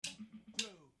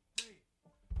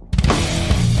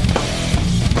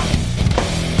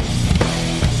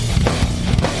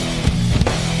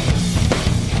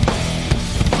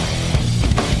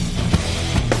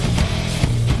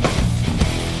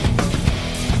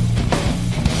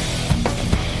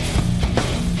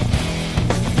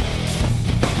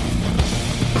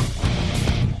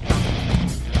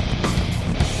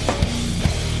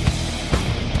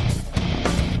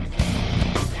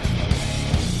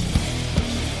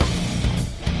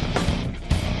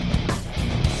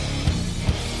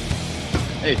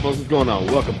Hey, folks, what's going on?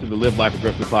 Welcome to the Live Life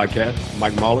Aggressive podcast.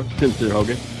 Mike Mahler, Tim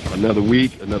Hogan. Another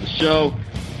week, another show.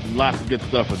 Lots of good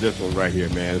stuff for this one right here,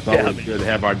 man. It's always good to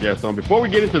have our guests on. Before we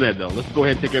get into that, though, let's go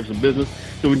ahead and take care of some business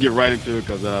so we can get right into it,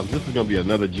 because this is going to be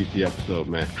another juicy episode,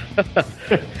 man.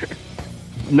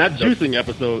 Not juicing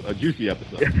episode, a juicy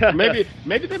episode. Maybe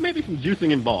there may be some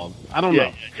juicing involved. I don't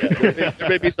know. There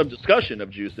may be some discussion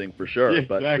of juicing for sure. Yeah,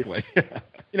 exactly.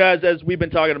 But, as we've been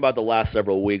talking about the last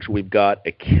several weeks, we've got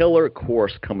a killer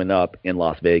course coming up in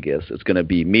Las Vegas. It's going to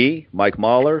be me, Mike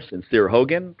Mahler, Sincere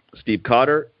Hogan, Steve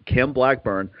Cotter, Kim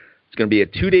Blackburn. It's going to be a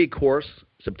 2-day course,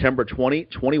 September 20,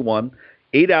 21,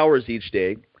 8 hours each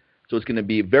day. So it's going to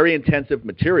be very intensive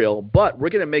material, but we're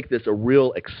going to make this a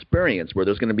real experience where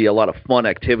there's going to be a lot of fun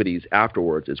activities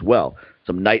afterwards as well.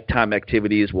 Some nighttime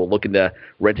activities. We're looking to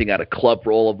renting out a club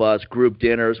for all of us, group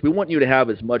dinners. We want you to have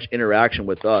as much interaction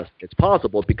with us as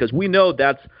possible, because we know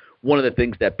that's one of the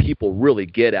things that people really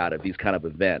get out of these kind of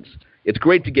events. It's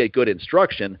great to get good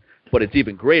instruction, but it's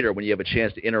even greater when you have a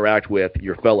chance to interact with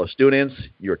your fellow students,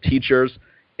 your teachers,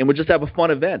 and we'll just have a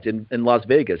fun event in Las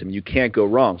Vegas. I mean, you can't go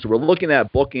wrong. So we're looking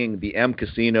at booking the M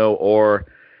Casino or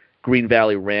Green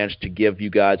Valley Ranch to give you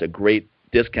guys a great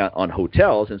discount on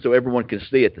hotels, and so everyone can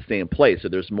stay at the same place, so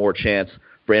there's more chance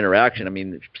for interaction. I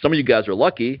mean, if some of you guys are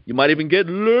lucky, you might even get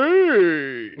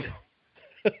laid.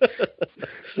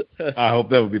 I hope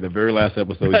that will be the very last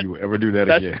episode you ever do that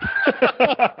again.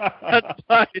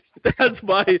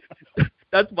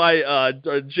 That's my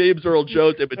James Earl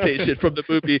Jones imitation from the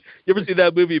movie. You ever see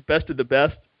that movie, Best of the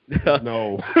Best?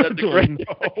 No. That's great.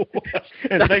 No.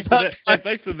 And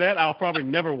thanks to that, I'll probably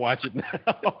never watch it now.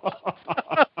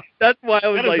 That's why I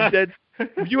was like,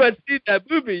 if you had seen that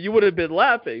movie, you would have been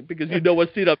laughing, because you know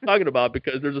what scene I'm talking about,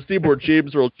 because there's a scene where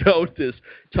James Earl Jones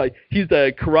he's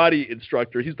the karate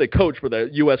instructor. He's the coach for the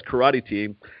U.S. karate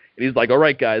team. And he's like, all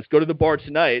right, guys, go to the bar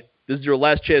tonight. This is your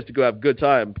last chance to go have a good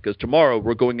time, because tomorrow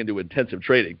we're going into intensive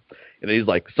training. And then he's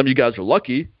like, some of you guys are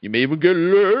lucky. You may even get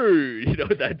laid. You know,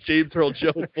 that James Earl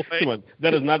Jones voice. Come on.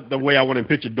 That is not the way I want to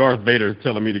picture Darth Vader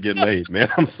telling me to get laid, man.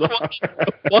 I'm sorry.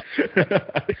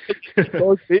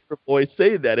 Darth Vader voice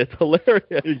saying that. It's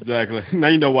hilarious. Exactly. Now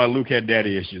you know why Luke had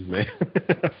daddy issues, man.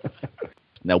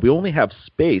 Now, we only have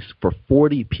space for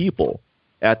 40 people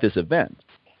at this event.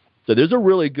 So there's a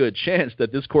really good chance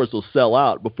that this course will sell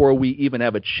out before we even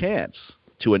have a chance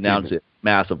to announce it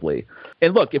massively.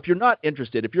 And look, if you're not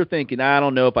interested, if you're thinking, I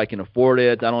don't know if I can afford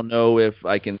it, I don't know if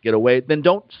I can get away, then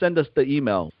don't send us the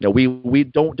email. You know, we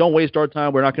don't waste our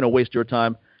time. We're not going to waste your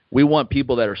time. We want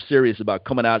people that are serious about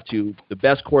coming out to the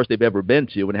best course they've ever been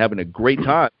to and having a great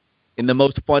time in the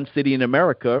most fun city in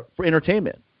America for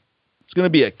entertainment. It's going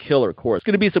to be a killer course. It's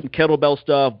going to be some kettlebell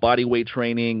stuff, body weight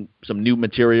training, some new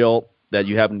material that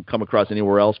you haven't come across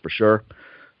anywhere else for sure.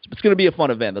 It's going to be a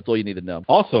fun event. That's all you need to know.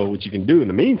 Also, what you can do in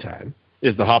the meantime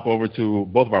is to hop over to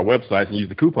both of our websites and use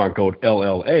the coupon code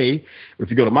LLA. If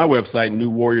you go to my website,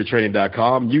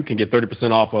 newwarriortraining.com, you can get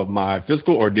 30% off of my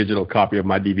physical or digital copy of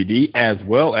my DVD, as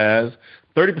well as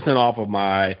 30% off of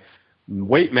my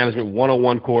weight management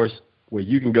 101 course, where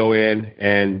you can go in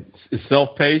and it's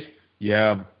self-paced. You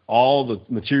have all the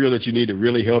material that you need to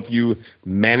really help you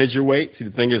manage your weight. See,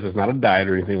 the thing is, it's not a diet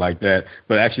or anything like that,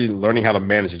 but actually learning how to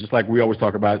manage it. Just like we always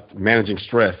talk about managing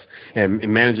stress and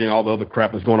managing all the other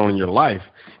crap that's going on in your life.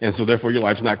 And so therefore your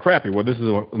life's not crappy. Well, this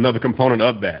is another component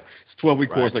of that. It's a 12-week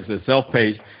course, like I said,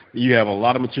 self-paced. You have a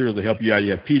lot of materials to help you out.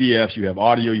 You have PDFs, you have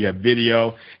audio, you have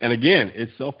video. And again,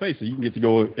 it's self-paced, so you can get to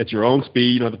go at your own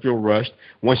speed. You don't have to feel rushed.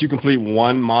 Once you complete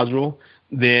one module,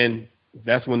 then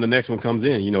that's when the next one comes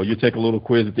in. You know, you take a little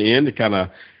quiz at the end to kind of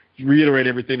reiterate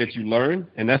everything that you learned,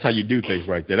 and that's how you do things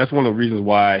right there. That's one of the reasons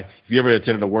why, if you ever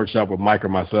attended a workshop with Mike or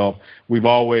myself, we've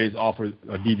always offered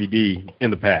a DVD in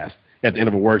the past at the end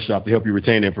of a workshop to help you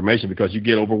retain information, because you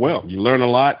get overwhelmed. You learn a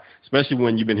lot, especially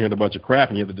when you've been hearing a bunch of crap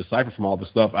and you have to decipher from all the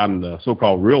stuff out in the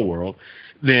so-called real world.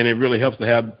 Then it really helps to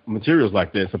have materials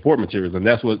like that, support materials, and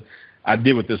that's what I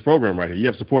did with this program right here. You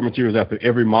have support materials after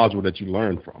every module that you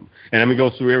learn from. And it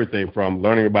goes through everything from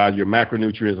learning about your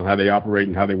macronutrients and how they operate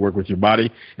and how they work with your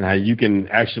body and how you can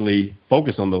actually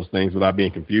focus on those things without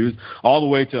being confused, all the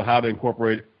way to how to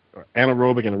incorporate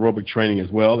anaerobic and aerobic training as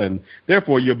well. And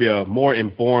therefore, you'll be a more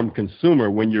informed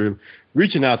consumer when you're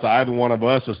reaching out to either one of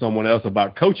us or someone else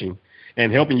about coaching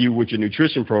and helping you with your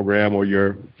nutrition program or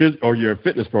your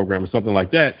fitness program or something like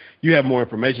that. You have more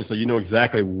information, so you know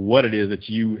exactly what it is that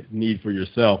you need for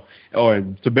yourself, or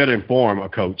to better inform a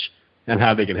coach and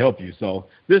how they can help you. So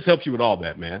this helps you with all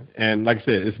that, man. And like I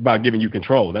said, it's about giving you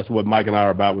control. That's what Mike and I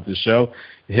are about with this show,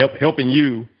 helping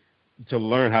you to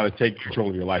learn how to take control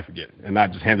of your life again and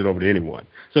not just hand it over to anyone.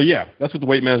 So, yeah, that's what the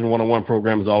Weight Management 101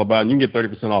 program is all about. And you can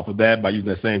get 30% off of that by using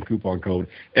that same coupon code,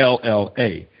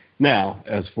 LLA. Now,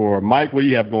 as for Mike, what do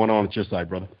you have going on at your site,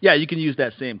 brother? Yeah, you can use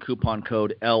that same coupon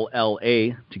code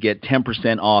LLA to get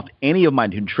 10% off any of my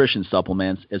nutrition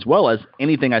supplements as well as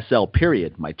anything I sell,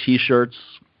 period. My T-shirts,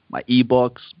 my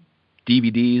ebooks,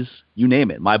 DVDs, you name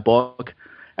it. My book.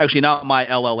 Actually, not my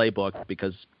LLA book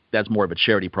because that's more of a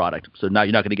charity product. So now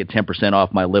you're not going to get 10%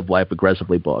 off my Live Life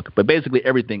Aggressively book, but basically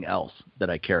everything else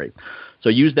that I carry. So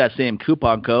use that same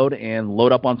coupon code and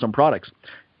load up on some products.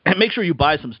 And make sure you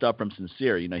buy some stuff from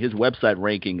Sincere. You know, his website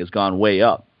ranking has gone way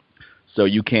up. So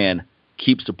you can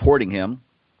keep supporting him.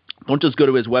 Don't just go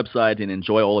to his website and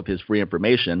enjoy all of his free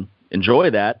information.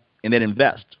 Enjoy that and then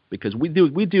invest, because we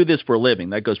do this for a living.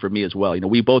 That goes for me as well. You know,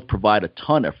 we both provide a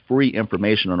ton of free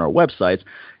information on our websites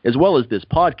as well as this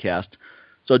podcast.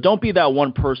 So don't be that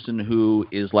one person who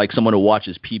is like someone who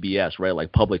watches PBS, right,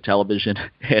 like public television,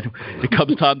 and it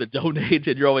comes time to donate,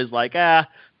 and you're always like,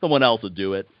 someone else will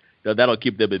do it. You know, that'll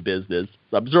keep them in business.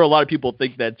 So I'm sure a lot of people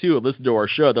think that too and listen to our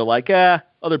show. They're like,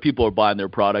 other people are buying their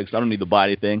products. I don't need to buy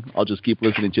anything. I'll just keep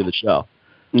listening to the show.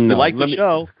 If you like the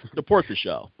show, support the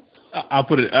show. I'll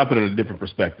put it in a different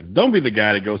perspective. Don't be the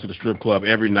guy that goes to the strip club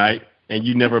every night and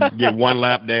you never get one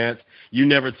lap dance. You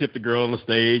never tip the girl on the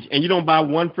stage, and you don't buy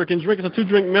one freaking drink. It's a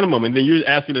 2-drink minimum, and then you're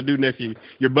asking the dude next to you,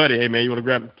 your buddy, hey, man,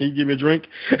 can you give me a drink?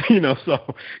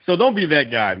 So don't be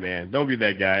that guy, man. Don't be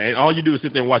that guy. And all you do is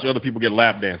sit there and watch other people get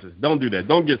lap dances. Don't do that.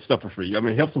 Don't get stuff for free. I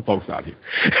mean, help some folks out here.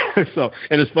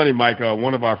 And it's funny, Mike,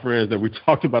 one of our friends that we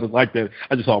talked about is like that.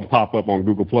 I just saw him pop up on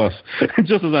Google+.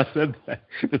 Just as I said that,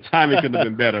 the timing couldn't have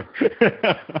been better.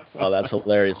 Oh, that's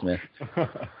hilarious, man.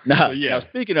 Now,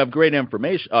 speaking of great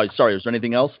information, sorry, is there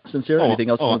anything else, Sincere?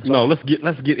 Anything else? No, let's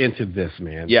get into this,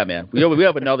 man. Yeah, man. We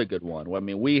have another good one. I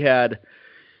mean, we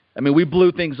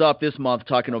blew things up this month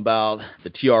talking about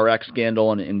the TRX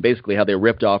scandal and basically how they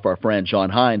ripped off our friend John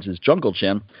Hines' Jungle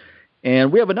Chin.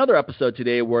 And we have another episode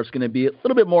today where it's going to be a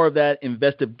little bit more of that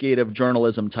investigative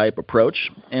journalism type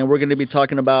approach. And we're going to be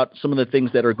talking about some of the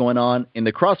things that are going on in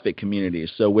the CrossFit community.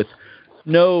 So with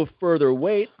no further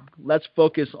wait, let's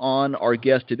focus on our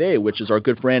guest today, which is our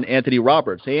good friend Anthony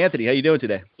Roberts. Hey, Anthony, how you doing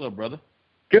today? What's up, brother?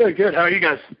 Good. How are you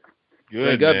guys?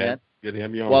 Good, man. Good to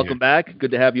have you on. Welcome back.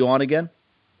 Good to have you on again.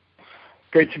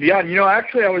 Great to be on. You know,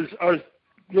 actually, I was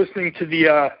listening to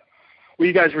the what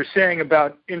you guys were saying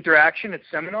about interaction at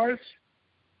seminars.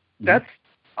 That's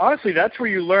where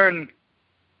you learn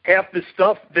half the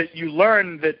stuff that you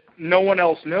learn that no one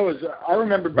else knows. I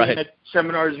remember being at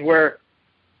seminars where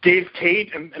Dave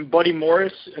Tate and Buddy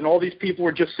Morris and all these people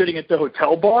were just sitting at the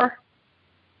hotel bar,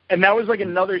 and that was like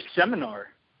another seminar.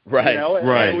 Right, you know? And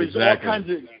right, it was exactly. all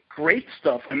kinds of great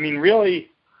stuff. I mean, really,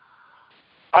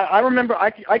 I remember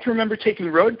I can remember taking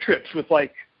road trips with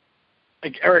like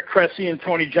Eric Cressy and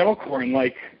Tony Gentlecore, and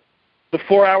like the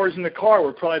 4 hours in the car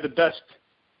were probably the best,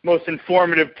 most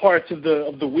informative parts of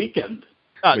the weekend.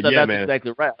 That's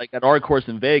exactly right. Like at our course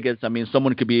in Vegas, I mean,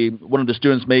 one of the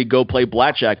students may go play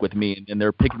blackjack with me, and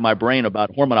they're picking my brain about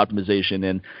hormone optimization.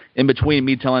 And in between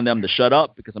me telling them to shut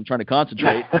up because I'm trying to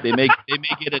concentrate, they may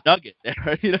get a nugget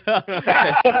there. You know,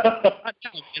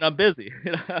 and I'm busy.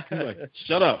 You know? Like,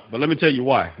 shut up, but let me tell you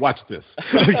why. Watch this.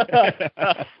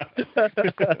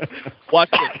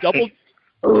 Watch this. Double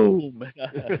boom.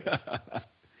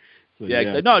 No,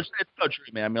 it's so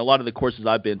true, man. I mean, a lot of the courses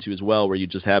I've been to as well, where you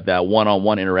just have that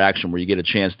one-on-one interaction where you get a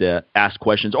chance to ask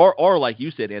questions, or like you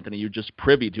said, Anthony, you're just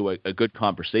privy to a good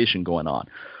conversation going on.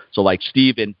 So like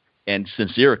Steve and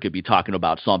Sincere could be talking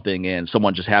about something, and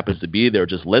someone just happens to be there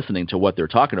just listening to what they're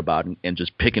talking about and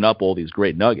just picking up all these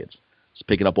great nuggets, just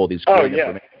picking up all these great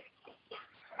information.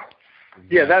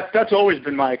 Yeah, that's always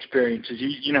been my experience. Is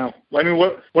you know, I mean,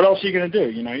 what else are you going to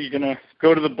do? You know, you're going to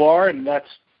go to the bar, and that's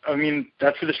where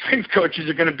the strength coaches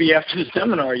are going to be after the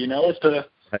seminar. You know, at the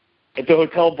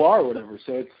hotel bar or whatever.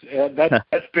 So it's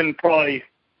that's been probably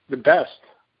the best.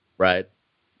 Right.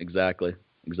 Exactly.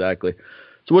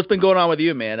 So what's been going on with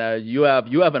you, man? You have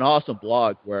an awesome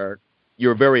blog where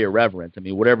you're very irreverent. I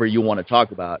mean, whatever you want to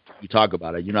talk about, you talk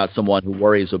about it. You're not someone who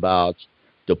worries about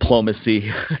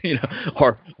diplomacy, you know,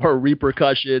 or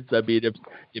repercussions. I mean,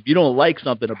 if you don't like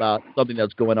something about something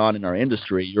that's going on in our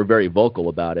industry, you're very vocal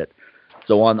about it.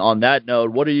 So on that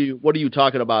note, what are you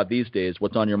talking about these days?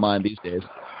 What's on your mind these days?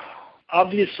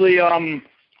 Obviously,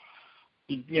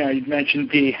 you mentioned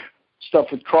the stuff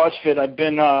with CrossFit. I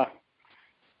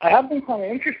have been kind of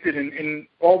interested in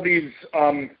all these.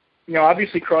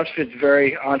 Obviously CrossFit's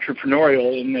very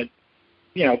entrepreneurial in that,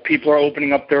 you know, people are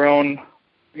opening up their own,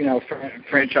 you know,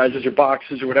 franchises or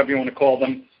boxes or whatever you want to call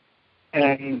them,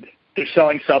 and They're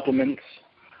selling supplements.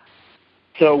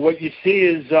 So what you see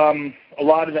is a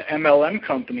lot of the MLM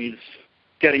companies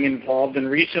getting involved. And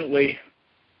recently,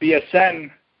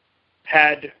 BSN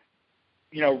had,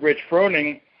 Rich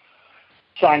Froning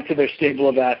signed to their stable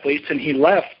of athletes, and he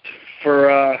left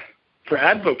for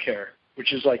Advocare,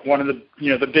 which is like one of the,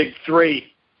 the big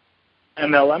three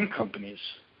MLM companies.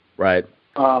 Right.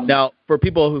 Now, for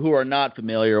people who are not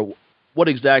familiar, what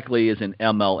exactly is an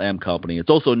MLM company? It's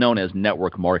also known as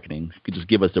network marketing. If you could just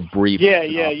give us a brief. Yeah.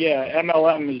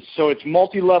 MLM is, so it's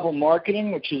multi-level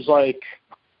marketing, which is like,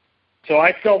 so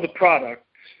I sell the product,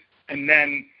 and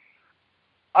then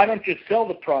I don't just sell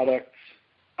the products,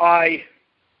 I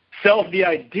sell the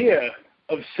idea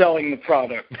of selling the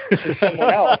product to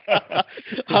someone else.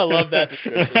 I love that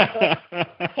description.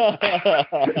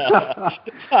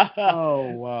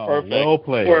 Oh, wow. Perfect. Well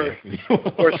played.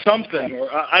 Or something. Or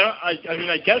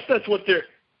I guess that's what they're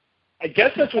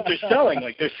selling.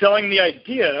 Like, they're selling the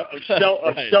idea of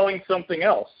selling something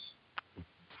else.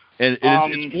 And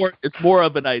it's more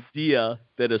of an idea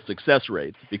than a success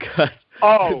rate, because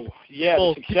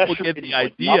people get the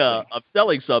idea of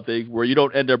selling something where you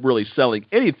don't end up really selling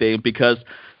anything, because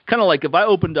kind of like if I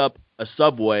opened up a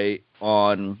Subway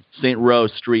on St.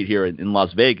 Rose Street here in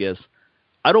Las Vegas,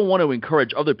 I don't want to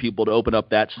encourage other people to open up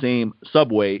that same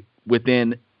Subway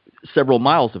within several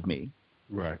miles of me.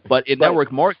 Right. But in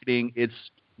network marketing, it's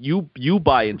you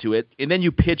buy into it, and then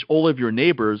you pitch all of your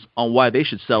neighbors on why they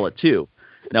should sell it too.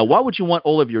 Now, why would you want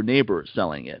all of your neighbors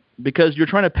selling it? Because you're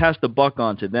trying to pass the buck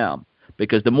on to them.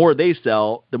 Because the more they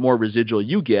sell, the more residual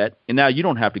you get, and now you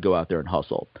don't have to go out there and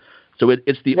hustle. So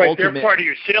it's the ultimate. They're part of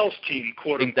your sales team,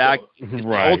 quote unquote.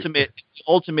 Exactly. It's the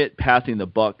ultimate passing the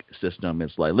buck system.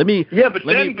 It's like but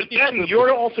then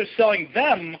you're also selling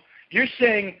them. You're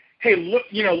saying, hey,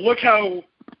 look how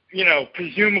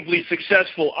presumably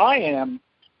successful I am,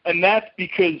 and that's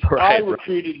because I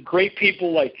recruited great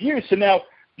people like you. So now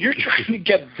you're trying to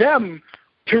get them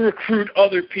to recruit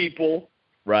other people,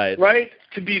 right,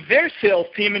 to be their sales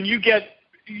team, and you get,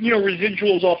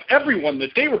 residuals off everyone that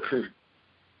they recruit.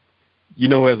 You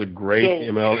know who has a great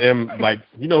MLM,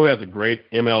 who has a great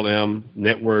MLM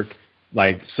network,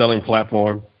 like selling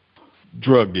platform?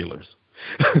 Drug dealers.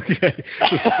 Okay,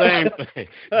 the same thing.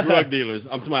 Drug dealers.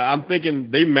 I'm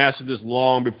thinking they mastered this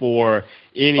long before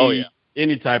any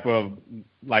type of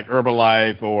like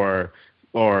Herbalife or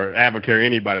Advocare,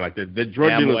 anybody like that. The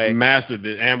drug dealers mastered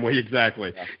it. Amway,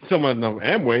 exactly. Yeah. Someone knows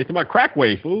Amway. It's my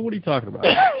Crackway, fool. What are you talking about?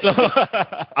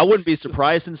 I wouldn't be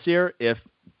surprised, Sincere, if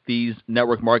these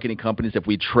network marketing companies, if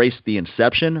we trace the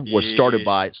inception, were started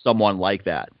by someone like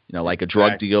that. Like a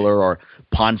drug dealer or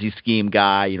Ponzi scheme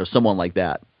guy. Someone like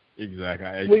that.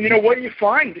 Exactly. Well, what you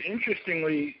find,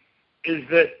 interestingly, is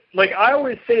that, like, I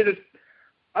always say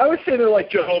they're like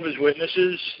Jehovah's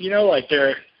Witnesses. Like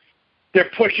they're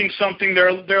pushing something. They're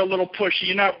a little pushy.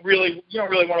 You don't really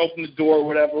want to open the door or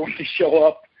whatever when they show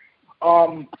up.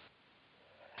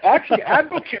 Actually,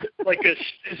 Advocare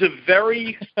is a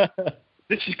very.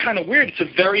 This is kind of weird. It's a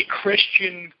very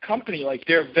Christian company. Like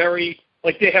they're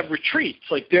they have retreats.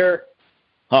 Like they're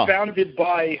founded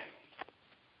by.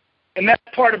 And that's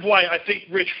part of why I think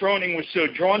Rich Froning was so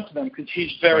drawn to them, because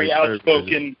he's very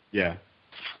outspoken. Yeah.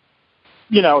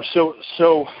 So,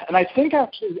 and I think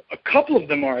actually a couple of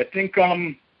them are. I think,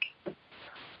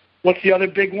 what's the other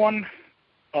big one?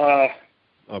 Peeler?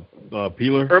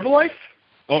 Herbalife?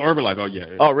 Oh, Herbalife. Oh, yeah.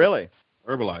 Oh, really?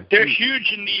 Herbalife. They're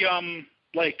huge in the,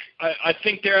 I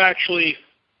think they're actually,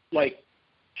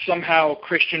 somehow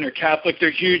Christian or Catholic.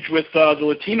 They're huge with the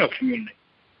Latino community.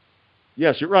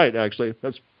 Yes, you're right, actually.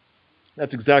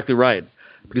 That's exactly right.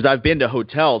 Because I've been to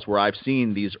hotels where I've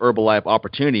seen these Herbalife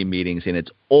opportunity meetings, and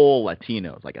it's all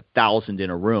Latinos, like 1,000 in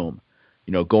a room,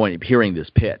 hearing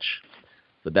this pitch.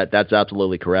 So that's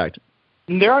absolutely correct.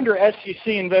 And they're under SEC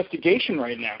investigation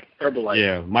right now, Herbalife.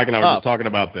 Yeah, Mike and I were just talking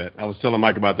about that. I was telling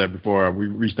Mike about that before we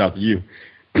reached out to you,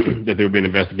 that they were being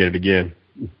investigated again.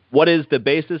 What is the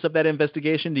basis of that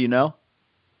investigation? Do you know?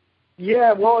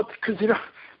 Yeah, well, it's because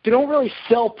they don't really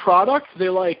sell products. They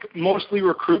mostly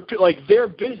recruit. Their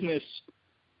business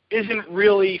isn't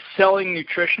really selling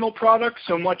nutritional products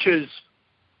so much as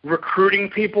recruiting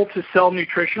people to sell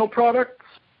nutritional products.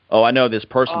 Oh, I know this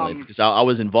personally because I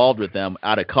was involved with them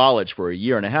out of college for a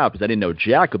year and a half because I didn't know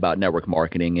jack about network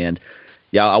marketing. And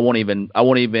yeah, I won't even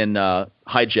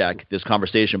hijack this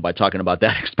conversation by talking about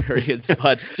that experience.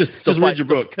 But just read your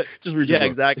book. Just read your book. Yeah,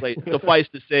 exactly. Suffice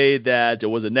to say that it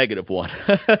was a negative one.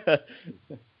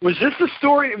 Was this the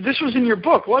story? This was in your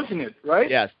book, wasn't it? Right?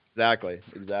 Yes, exactly.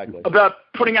 About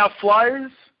putting out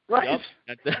flyers Right.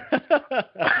 Yep.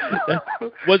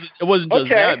 It wasn't just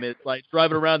Okay. them. It's like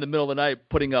driving around in the middle of the night,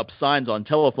 putting up signs on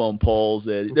telephone poles.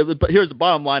 But here's the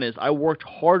bottom line: is I worked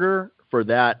harder for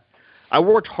that. I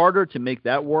worked harder to make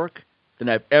that work than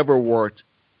I've ever worked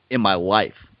in my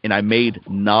life, and I made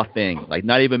nothing, like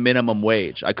not even minimum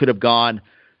wage. I could have gone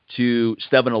to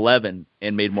 7-Eleven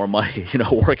and made more money,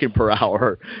 working per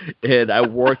hour. And I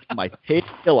worked my tail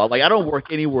off. Like, I don't work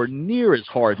anywhere near as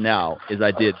hard now as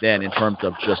I did then in terms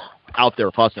of just out there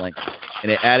hustling.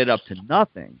 And it added up to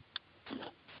nothing.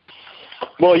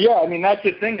 Well, yeah, I mean, that's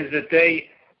the thing is that they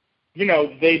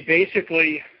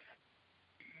basically,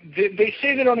 they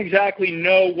say they don't exactly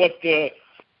know what the,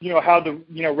 how the,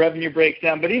 revenue breaks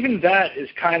down. But even that is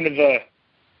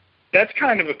that's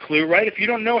kind of a clue, right? If you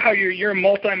don't know how you're a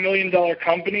multi-million-dollar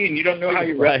company and you don't know how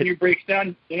your revenue breaks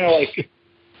down,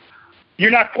 you're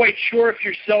not quite sure if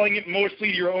you're selling it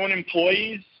mostly to your own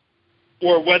employees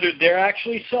or whether they're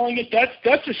actually selling it.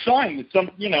 That's a sign that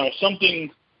something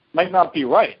might not be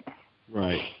right.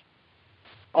 Right.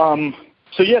 So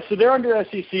they're under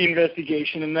SEC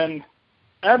investigation, and then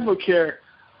Advocare,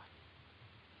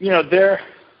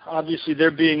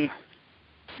 they're being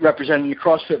represented in the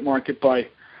CrossFit market by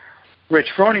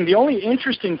Rich Froning. The only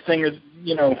interesting thing,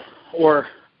 or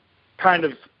kind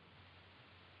of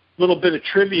little bit of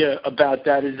trivia about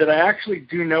that is that I actually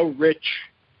do know Rich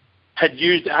had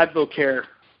used Advocare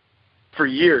for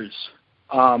years.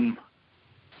 And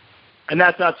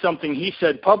that's not something he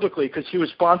said publicly because he was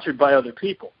sponsored by other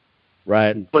people.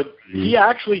 Right. But he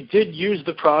actually did use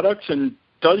the products and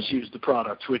does use the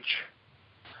products, which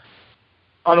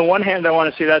on the one hand I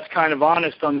want to say that's kind of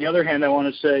honest. On the other hand, I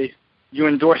want to say you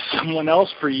endorsed someone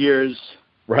else for years.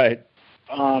 Right.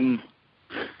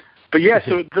 But yeah,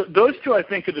 so those two I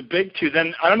think are the big two.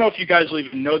 Then I don't know if you guys will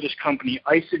even know this company,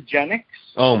 Isagenix.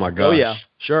 Oh my gosh. Oh yeah,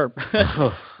 sure.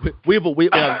 we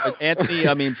Anthony.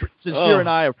 I mean, Sincere and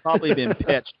I have probably been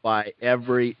pitched by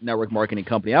every network marketing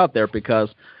company out there because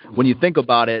when you think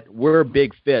about it, we're a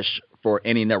big fish for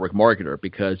any network marketer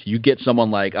because you get someone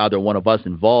like either one of us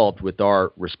involved with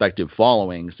our respective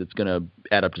followings, it's going to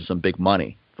add up to some big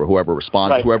money for whoever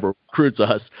responds, right. Whoever recruits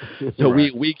us. So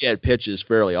we get pitches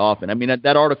fairly often. I mean,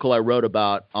 that article I wrote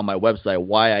about on my website,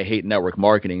 Why I Hate Network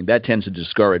Marketing, that tends to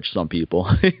discourage some people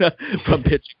from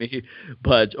pitching me.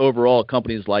 But overall,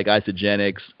 companies like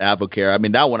Isagenix, Advocare, I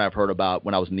mean, that one I've heard about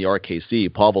when I was in the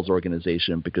RKC, Pavel's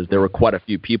organization, because there were quite a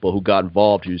few people who got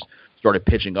involved who started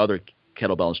pitching other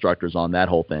kettlebell instructors on that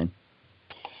whole thing.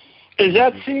 Does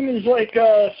that seem as like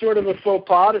sort of a faux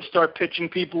pas to start pitching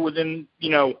people within,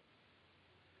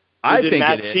 I think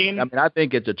it is. I mean, I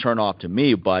think it's a turnoff to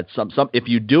me, but some if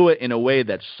you do it in a way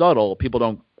that's subtle, people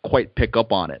don't quite pick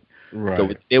up on it. Right. So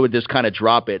they would just kind of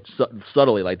drop it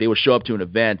subtly. Like they would show up to an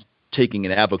event taking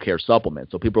an Advocare supplement.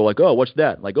 So people are like, oh, what's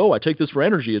that? Like, oh, I take this for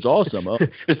energy. It's awesome. Oh.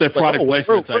 It's that product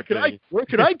placement type thing. Where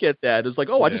can I get that? It's like,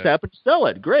 oh, I just happen to sell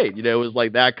it. Great. It was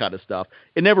like that kind of stuff.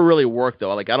 It never really worked,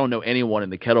 though. Like, I don't know anyone in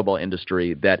the kettlebell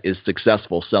industry that is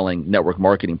successful selling network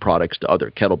marketing products to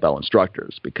other kettlebell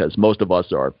instructors because most of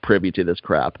us are privy to this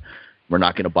crap. We're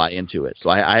not going to buy into it. So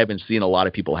I haven't seen a lot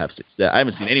of people have success. I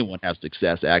haven't seen anyone have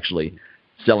success actually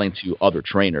selling to other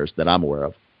trainers that I'm aware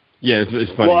of. Yeah,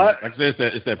 it's funny. Like I said,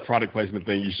 it's that product placement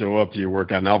thing. You show up to your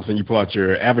workout, and all of a sudden you pull out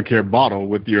your Advocare bottle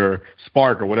with your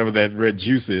Spark or whatever that red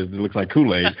juice is that looks like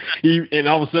Kool-Aid. And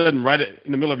all of a sudden, right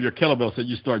in the middle of your kettlebell set,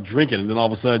 you start drinking, and then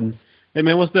all of a sudden, hey,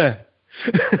 man, what's that?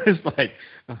 it's like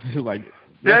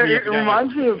yeah, it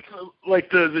reminds me of like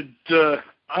the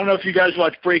I don't know if you guys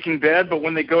watch Breaking Bad, but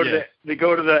when they go to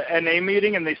the NA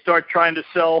meeting and they start trying to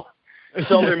sell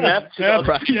their meth to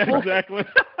other people. Yeah, exactly.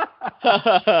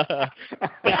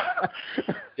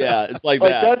 Yeah, it's like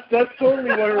that. That's totally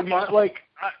what it reminds. Like,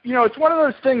 it's one of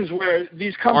those things where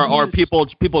these companies or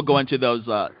people go into those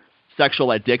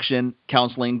sexual addiction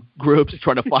counseling groups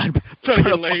trying to find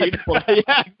people.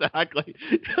 Yeah, exactly.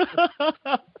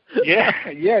 yeah,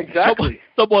 exactly.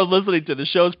 Someone listening to the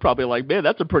show is probably like, man,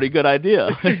 that's a pretty good idea.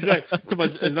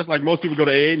 And that's like most people go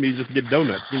to AA meetings just to get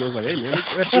donuts. It's like, hey, man,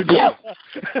 that's your deal.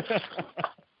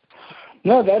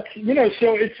 No, that's,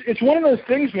 so it's one of those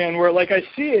things, man, where like I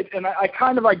see it and I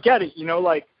get it,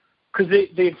 like, because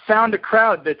they've found a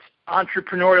crowd that's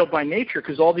entrepreneurial by nature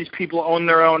because all these people own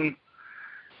their own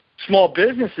small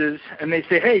businesses and they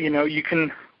say, hey, you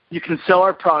can sell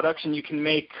our products and you can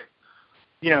make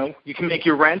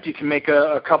your rent, you can make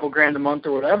a couple $1,000 a month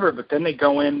or whatever, but then they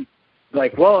go in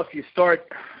like, well, if you start,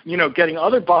 getting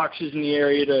other boxes in the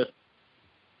area to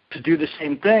do the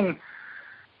same thing,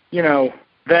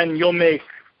 then you'll make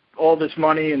all this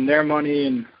money and their money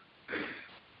and,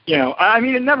 I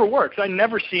mean, it never works. I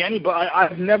never see anybody.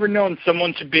 I've never known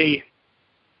someone to be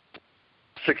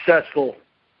successful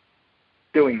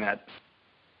doing that.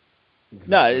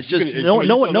 No, it's just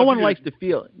no one likes to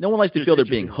feel they're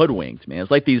being hoodwinked, man.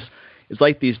 It's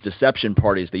like these deception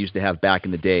parties they used to have back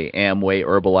in the day, Amway,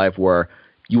 Herbalife, where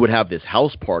you would have this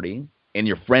house party and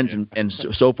your friends and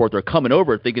so forth are coming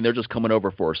over thinking they're just coming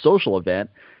over for a social event.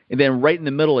 And then right in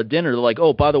the middle of dinner, they're like,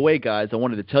 oh, by the way, guys, I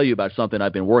wanted to tell you about something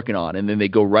I've been working on. And then they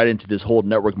go right into this whole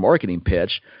network marketing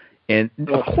pitch. And,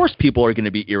 of course, people are going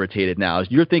to be irritated now.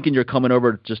 You're thinking you're coming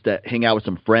over just to hang out with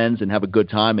some friends and have a good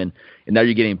time, and now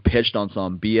you're getting pitched on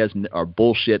some BS or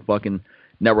bullshit fucking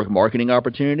network marketing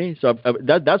opportunity. So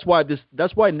that's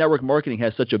why network marketing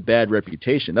has such a bad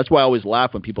reputation. That's why I always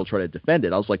laugh when people try to defend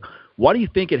it. I was like, why do you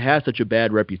think it has such a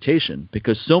bad reputation?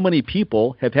 Because so many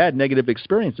people have had negative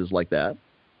experiences like that.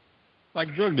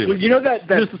 Like drug dealers. Well, you know that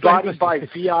Body by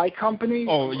VI company?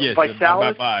 Oh, yes.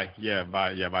 Vitalis? By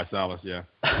Vitalis, yeah.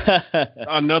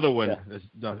 Another one.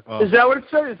 Yeah. Is that what it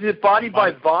says? Is it Body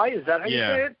by Vi? Is that how you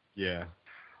say it? Yeah.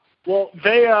 Well,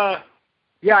 they,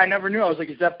 I never knew. I was like,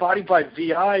 is that Body by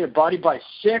VI or Body by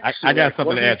 6? I got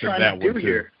something to add to that one,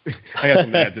 too. I got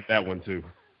something to add to that one, too.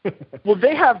 Well,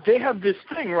 they have this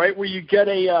thing, right, where you get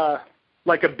a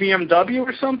like a BMW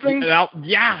or something?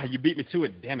 Yeah, you beat me to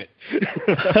it, damn it.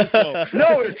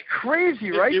 No, it's crazy,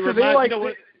 right?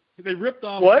 They ripped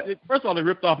off. What? First of all, they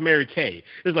ripped off Mary Kay.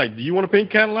 It's like, do you want a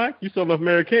pink Cadillac? You still love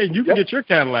Mary Kay. You can get your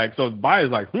Cadillac. So buyer is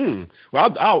like,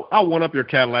 well, I'll one up your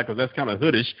Cadillac because that's kind of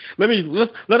hoodish. Let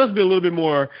us be a little bit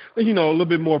more, a little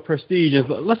bit more prestige. And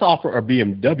let's offer a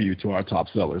BMW to our top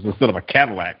sellers instead of a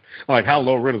Cadillac. Like, how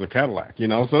low rent is a Cadillac?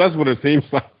 So that's what it seems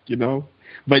like.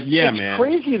 But yeah, it's man,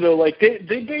 crazy though. Like they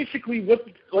basically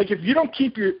if you don't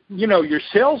keep your your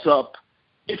sales up,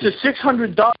 it's a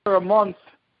 $600 a month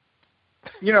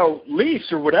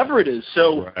lease or whatever it is.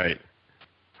 So right.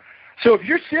 So if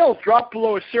your sales drop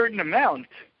below a certain amount,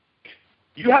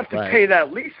 you have to pay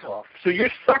that lease off. So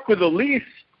you're stuck with a lease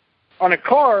on a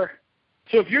car.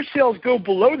 So if your sales go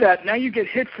below that, now you get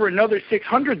hit for another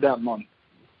 $600 that month.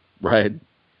 Right.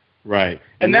 Right.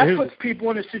 And that puts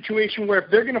people in a situation where if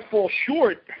they're going to fall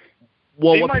short,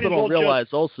 what people don't realize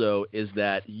also is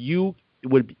that it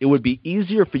would be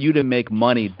easier for you to make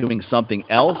money doing something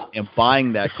else and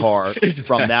buying that car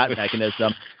from that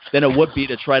mechanism than it would be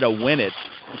to try to win it,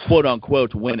 quote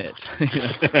unquote, win it.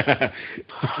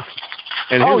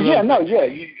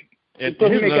 It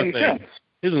doesn't make any sense.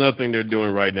 Here's another thing they're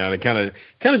doing right now. It kind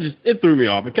of just it threw me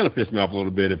off. It kind of pissed me off a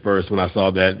little bit at first when I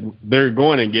saw that they're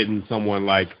going and getting someone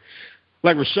like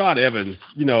Rashad Evans,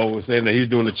 saying that he's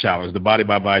doing the challenge, the Body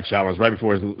by Vi challenge, right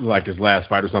before his last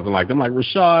fight or something like that. I'm like,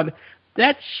 Rashad,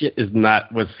 that shit is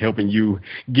not what's helping you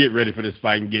get ready for this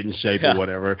fight and get in shape or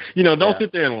whatever. Don't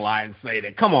sit there and lie and say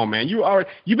that. Come on, man.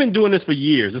 You've been doing this for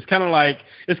years. It's kind of like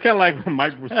when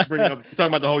Mike was talking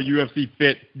about the whole UFC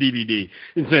Fit DVD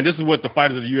and saying this is what the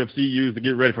fighters of the UFC use to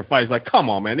get ready for fights. Like, come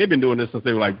on, man. They've been doing this since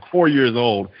they were like 4 years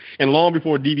old and long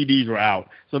before DVDs were out.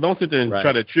 So don't sit there and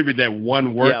try to attribute that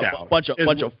one workout. Yeah, a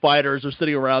bunch of fighters are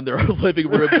sitting around their living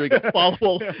room doing a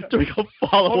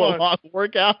follow-along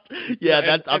workout.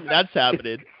 Yeah, that's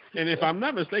happening. And if I'm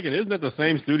not mistaken, isn't that the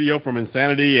same studio from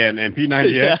Insanity and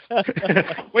P90X?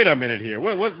 Yeah. Wait a minute here.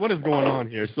 What is going on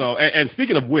here? So, and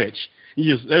speaking of which,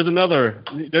 there's another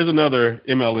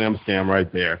MLM scam right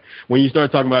there. When you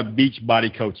start talking about beach body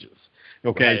coaches.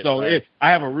 Okay, I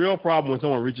have a real problem when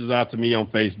someone reaches out to me on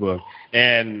Facebook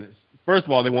and first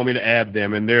of all, they want me to add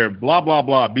them, and they're blah, blah,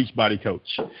 blah, beach body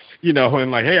coach.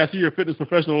 And like, hey, I see you're a fitness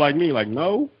professional like me. Like,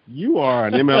 no, you are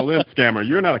an MLM scammer.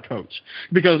 You're not a coach.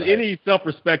 Because any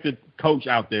self-respected coach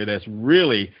out there that's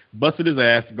really busted his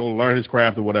ass to go learn his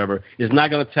craft or whatever is not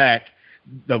going to tack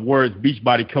the words beach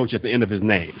body coach at the end of his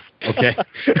name. Okay.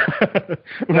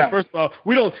 First of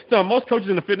all, most coaches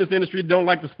in the fitness industry don't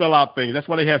like to spell out things. That's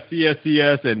why they have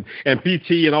CSCS and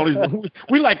PT and all these.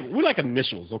 we like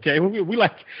initials. Okay. We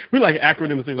like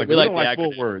acronyms and things like that. We don't like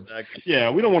full words. Exactly. Yeah.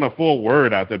 We don't want a full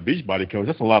word out there. Beach body coach.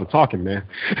 That's a lot of talking, man.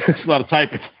 It's a lot of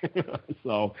typing.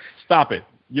 So stop it.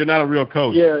 You're not a real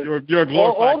coach. Yeah, you're a glorified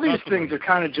all these things are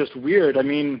kind of just weird. I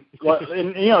mean,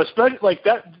 and especially like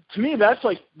that. To me, that's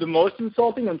like the most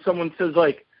insulting when someone says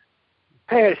like,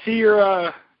 "Hey, I see you're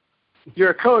a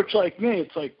coach like me."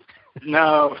 It's like,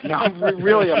 no,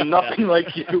 really, I'm nothing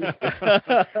like you.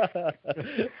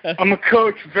 I'm a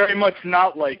coach, very much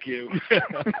not like you.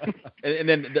 and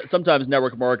then sometimes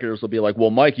network marketers will be like,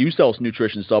 "Well, Mike, you sell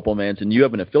nutrition supplements and you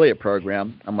have an affiliate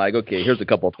program." I'm like, "Okay, here's a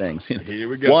couple of things. Here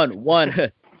we go.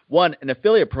 One, an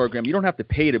affiliate program, you don't have to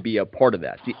pay to be a part of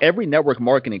that. See, every network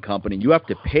marketing company, you have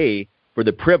to pay for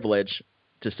the privilege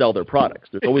to sell their products.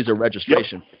 There's always a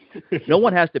registration. No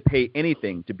one has to pay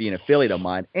anything to be an affiliate of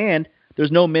mine, and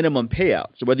there's no minimum payout.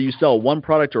 So whether you sell one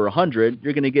product or 100,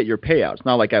 you're going to get your payout. It's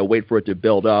not like I wait for it to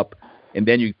build up and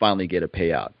then you finally get a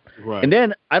payout. Right. And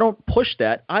then I don't push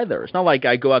that either. It's not like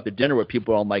I go out to dinner with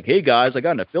people and I'm like, hey, guys, I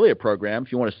got an affiliate program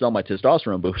if you want to sell my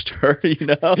testosterone booster, you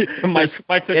know? Mike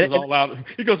takes us all out.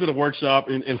 He goes to the workshop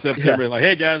in September and like,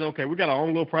 hey, guys, okay, we got our own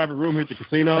little private room here at the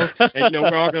casino, and, you know,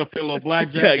 we're all going to play a little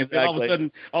blackjack. Yeah, exactly. And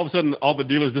then all of a sudden, all the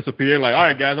dealers disappear. Like, all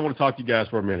right, guys, I want to talk to you guys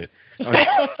for a minute. Like,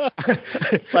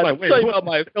 wait, tell you about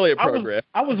my affiliate program.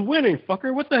 I was winning,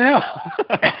 fucker. What the hell?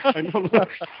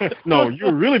 No,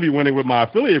 you'll really be winning with my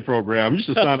affiliate program. You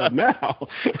should sign up now.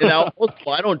 And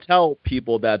I don't tell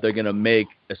people that they're going to make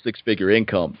a six-figure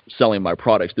income selling my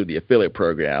products through the affiliate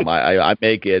program. I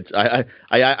make it.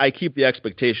 I keep the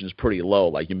expectations pretty low.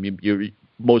 Like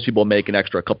most people make an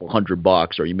extra couple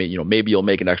 $100, or maybe you'll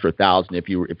make an extra $1,000 if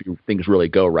you things really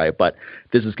go right. But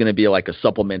this is going to be like a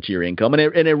supplement to your income, and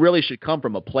it really should come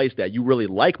from a place that you really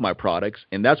like my products,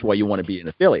 and that's why you want to be an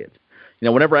affiliate. You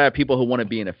know, whenever I have people who want to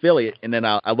be an affiliate, and then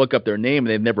I look up their name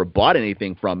and they've never bought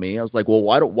anything from me, I was like, well,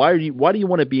 why do you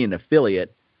want to be an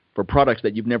affiliate for products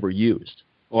that you've never used?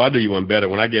 Well, I do you one better.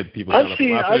 When I get people, I've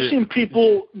seen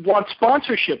people want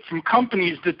sponsorship from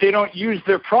companies that they don't use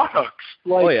their products.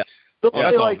 Like, oh yeah. They'll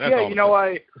say like, yeah, you know,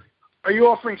 are you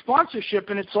offering sponsorship?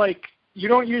 And it's like, you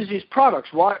don't use these products.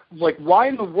 Why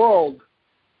in the world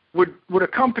would a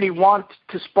company want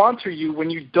to sponsor you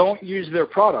when you don't use their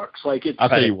products? Like, it's. I'll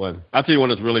tell you one that's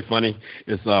really funny.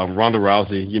 It's Ronda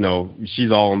Rousey. You know,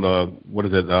 she's all on the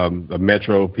the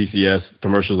Metro PCS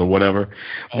commercials or whatever.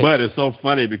 Right. But it's so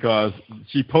funny because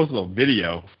she posted a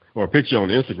video or a picture on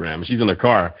Instagram. She's in her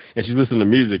car and she's listening to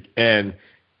music, and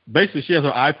basically she has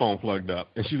her iPhone plugged up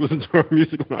and she's listening to her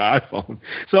music on her iPhone.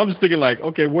 So I'm just thinking like,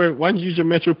 okay, why don't you use your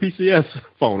Metro PCS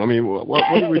phone? I mean, what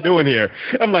are we doing here?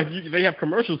 I'm like, they have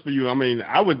commercials for you. I mean,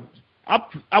 I would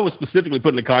specifically put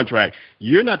in the contract,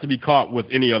 you're not to be caught with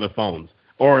any other phones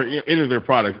or any of their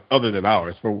products other than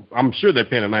ours. So I'm sure they're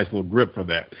paying a nice little grip for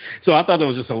that. So I thought that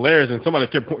was just hilarious. And somebody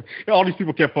kept, all these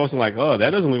people kept posting like, oh,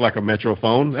 that doesn't look like a Metro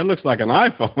phone. That looks like an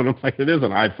iPhone. I'm like, it is an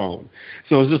iPhone.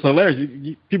 So it's just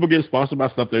hilarious. People getting sponsored by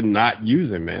stuff they're not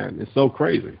using, man. It's so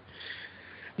crazy.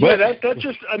 But yeah, that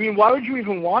just, I mean, why would you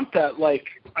even want that? Like,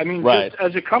 I mean, right. Just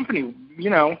as a company,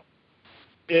 you know,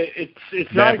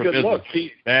 it's not a good look.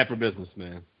 Bad for business,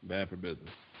 man. Bad for business.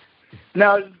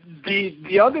 Now,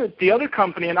 the other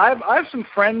company, and I have some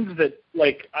friends that,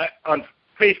 like, on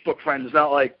Facebook friends,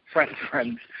 not like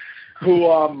friends, who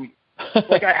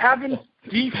like, I haven't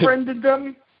defriended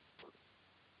them,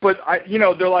 but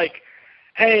they're like,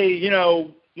 hey, you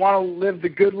know, want to live the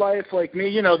good life like me,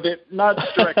 you know, that not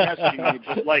direct messaging me,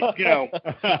 but like, you know,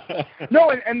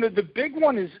 no, and the big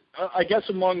one is, I guess,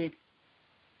 among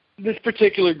this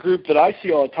particular group that I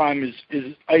see all the time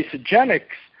is Isagenix.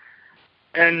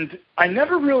 And I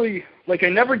never really, like, I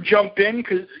never jump in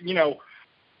because, you know,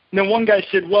 and then one guy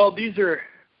said, well, these are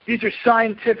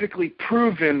scientifically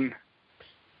proven,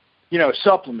 you know,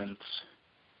 supplements.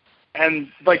 And,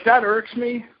 like, that irks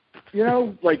me, you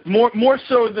know, like, more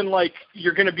so than, like,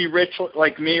 you're going to be rich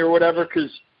like me or whatever,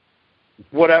 because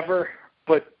whatever.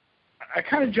 But I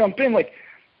kind of jump in. Like,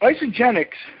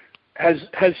 Isagenix has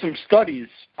some studies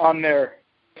on their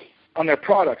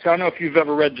products. I don't know if you've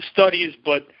ever read the studies,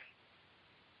 but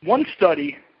one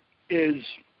study is,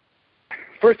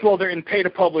 first of all, they're in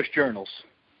pay-to-publish journals,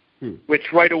 which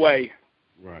right away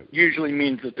usually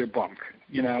means that they're bunk,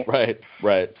 you know? Right.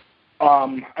 I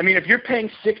mean, if you're paying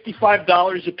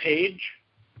 $65 a page,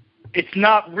 it's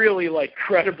not really, like,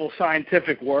 credible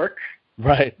scientific work.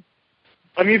 Right.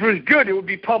 I mean, if it was good, it would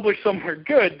be published somewhere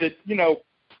good that, you know,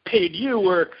 paid you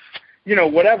or, you know,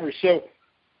 whatever. So,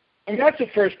 I mean, that's the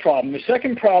first problem. The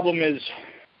second problem is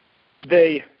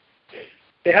they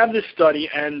have this study,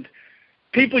 and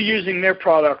people using their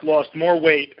product lost more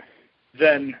weight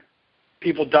than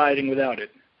people dieting without it.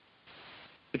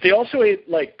 But they also ate,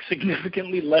 like,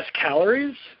 significantly less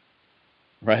calories.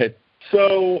 Right.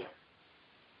 So,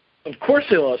 of course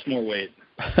they lost more weight.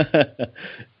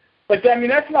 Like, I mean,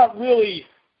 that's not really,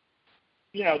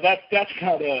 you know, that's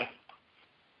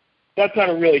not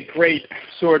a really great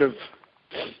sort of,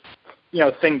 you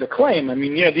know, thing to claim. I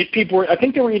mean, you know, these people I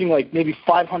think they were eating like maybe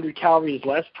 500 calories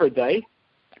less per day.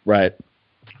 Right.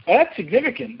 Well, that's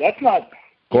significant. That's not.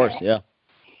 Of course, yeah.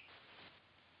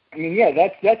 I mean, yeah,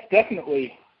 that's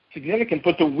definitely significant.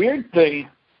 But the weird thing.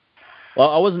 Well,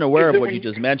 I wasn't aware of what you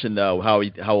just mentioned, though, how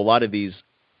a lot of these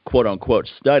quote unquote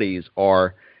studies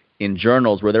are in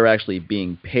journals where they're actually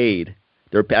being paid.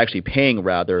 They're actually paying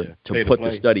rather to put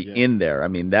the study in there. I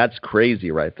mean, that's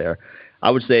crazy right there. I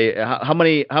would say, how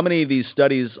many of these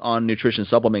studies on nutrition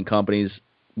supplement companies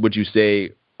would you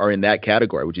say are in that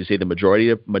category? Would you say the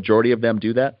majority of them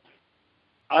do that?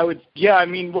 Well,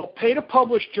 pay to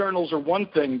publish journals are one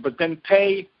thing, but then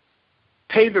pay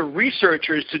the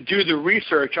researchers to do the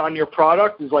research on your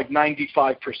product is like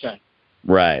 95%.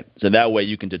 Right. So that way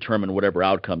you can determine whatever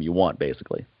outcome you want,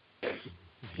 basically.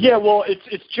 Yeah, well,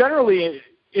 it's generally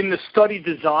in the study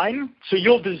design. So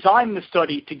you'll design the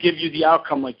study to give you the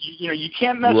outcome. Like, you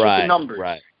can't mess with the numbers.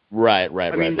 Right.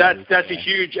 I mean, that's a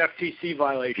huge FTC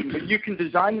violation. But you can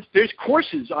design this. There's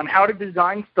courses on how to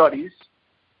design studies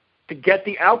to get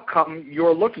the outcome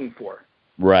you're looking for.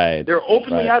 Right. They're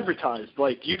openly advertised.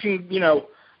 Like, you can,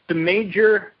 the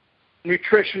major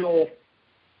nutritional,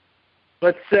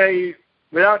 let's say,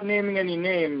 without naming any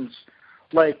names,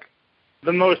 like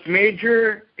the most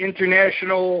major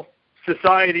international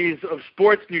societies of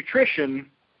sports nutrition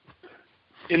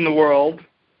in the world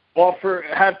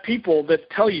have people that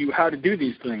tell you how to do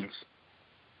these things.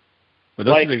 But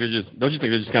don't you think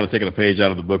they're just kind of taking a page out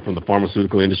of the book from the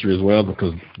pharmaceutical industry as well?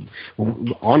 Because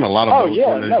on a lot of those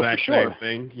doing the exact same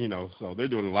thing, so they're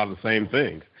doing a lot of the same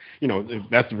things.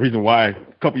 That's the reason why a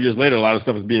couple of years later, a lot of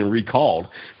stuff is being recalled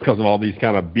because of all these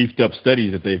kind of beefed up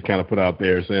studies that they've kind of put out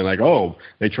there saying like, oh,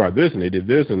 they tried this and they did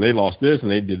this and they lost this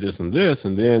and they did this and this.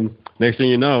 And then next thing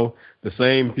you know, the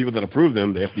same people that approve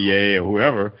them, the FDA or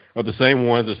whoever, are the same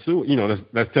ones that sue,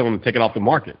 that's telling them to take it off the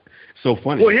market. So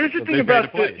funny. Well, here's the thing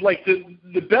about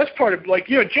the best part of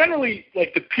generally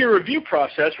like the peer review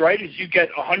process, right, is you get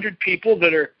 100 people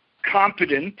that are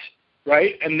competent,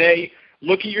 right, and they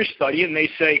look at your study and they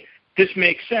say this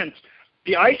makes sense.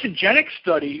 The Isogenic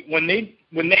study, when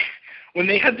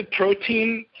they had the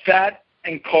protein, fat,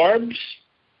 and carbs,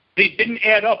 they didn't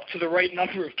add up to the right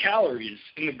number of calories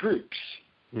in the groups.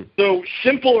 So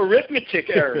simple arithmetic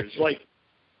errors, like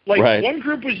one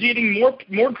group was eating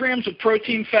more grams of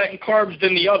protein, fat, and carbs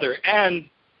than the other, and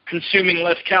consuming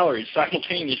less calories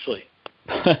simultaneously.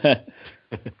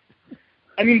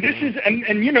 I mean, this is, and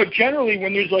generally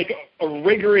when there's like a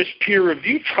rigorous peer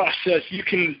review process, you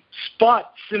can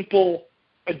spot simple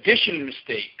addition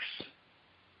mistakes.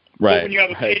 Right. But when you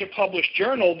have a pay-to-publish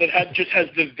journal that just has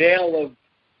the veil of,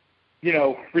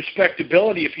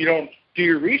 respectability, if you don't do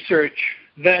your research,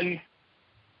 then,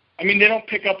 I mean, they don't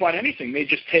pick up on anything. They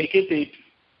just take it,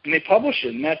 and they publish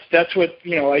it, and that's what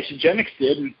Isogenics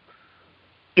did. And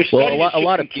well, a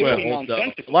lot of people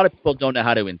don't know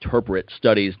how to interpret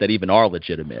studies that even are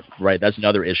legitimate, right? That's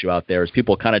another issue out there is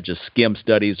people kind of just skim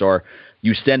studies, or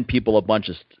you send people a bunch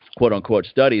of quote-unquote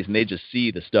studies, and they just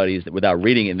see the studies without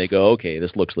reading it, and they go, okay,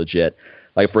 this looks legit.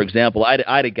 Like, for example, I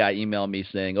had a guy email me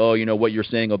saying, oh, what you're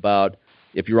saying about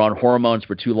if you're on hormones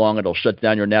for too long, it'll shut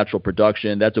down your natural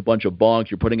production. That's a bunch of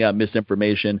bunk. You're putting out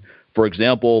misinformation. For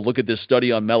example, look at this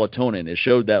study on melatonin. It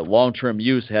showed that long-term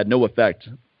use had no effect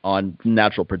on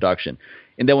natural production.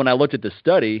 And then when I looked at the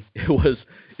study, it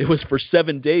was for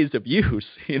 7 days of use,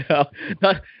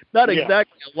 not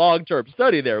exactly a long-term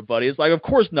study there, buddy. It's like, of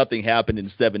course nothing happened in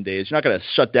 7 days. You're not going to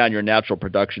shut down your natural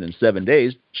production in 7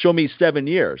 days. Show me 7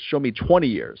 years. Show me 20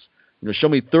 years. Show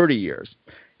me 30 years.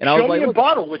 And I was like, show me a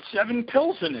bottle with 7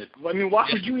 pills in it. I mean, why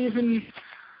would you even,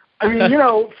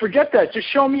 forget that. Just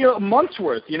show me a month's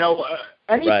worth,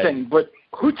 anything. Right. But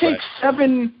who takes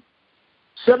 7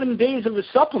 days of a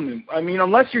supplement? I mean,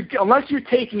 unless you're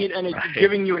taking it and it's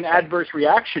giving you an adverse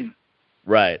reaction.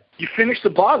 Right. You finish the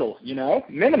bottle,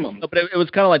 minimum. No, but it was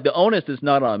kind of like the onus is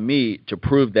not on me to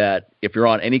prove that if you're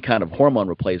on any kind of hormone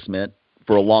replacement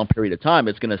for a long period of time,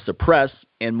 it's going to suppress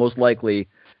and most likely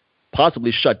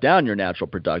possibly shut down your natural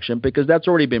production, because that's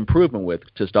already been proven with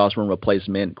testosterone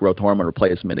replacement, growth hormone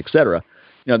replacement, et cetera.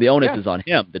 The onus is on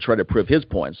him to try to prove his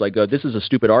points. Like, this is a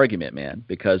stupid argument, man,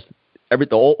 because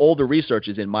all the research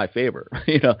is in my favor,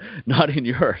 not in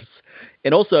yours.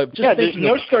 And also, there's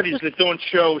no studies that don't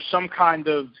show some kind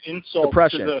of insult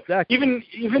suppression. To the exactly.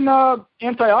 even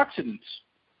antioxidants.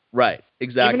 Right.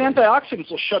 Exactly. Even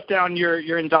antioxidants will shut down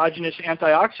your endogenous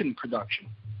antioxidant production.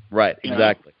 Right.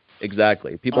 Exactly.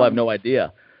 Exactly. People have no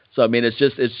idea. So I mean, it's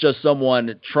just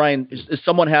someone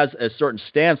someone has a certain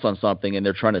stance on something, and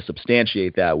they're trying to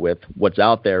substantiate that with what's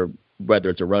out there,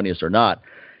 whether it's erroneous or not.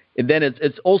 And then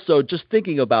it's also just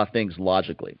thinking about things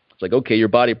logically. It's like, okay, your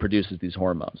body produces these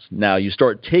hormones. Now you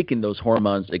start taking those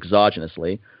hormones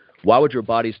exogenously. Why would your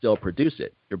body still produce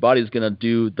it? Your body's going to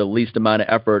do the least amount of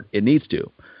effort it needs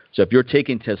to. So if you're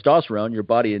taking testosterone, your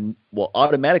body will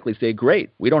automatically say, great,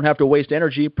 we don't have to waste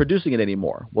energy producing it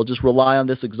anymore. We'll just rely on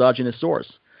this exogenous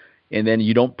source. And then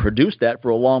you don't produce that for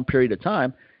a long period of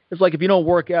time. It's like if you don't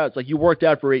work out, it's like you worked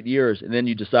out for 8 years and then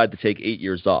you decide to take 8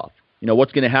 years off.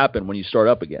 What's going to happen when you start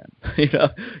up again?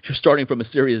 You're starting from a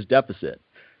serious deficit.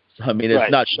 So, I mean,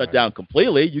 it's not shut down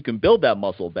completely. You can build that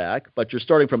muscle back, but you're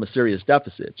starting from a serious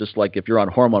deficit. Just like if you're on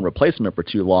hormone replacement for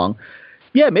too long,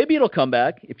 yeah, maybe it'll come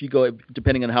back if you go,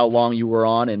 depending on how long you were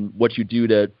on and what you do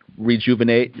to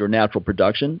rejuvenate your natural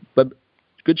production. But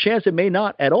good chance it may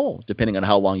not at all, depending on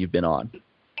how long you've been on.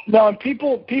 No, and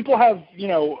people have,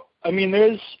 I mean,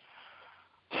 there's,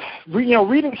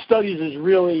 reading studies is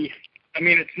really, I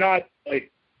mean, it's not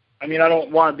like, I mean, I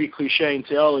don't want to be cliche and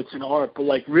say, oh, it's an art, but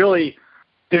like really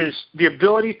there's the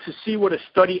ability to see what a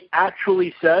study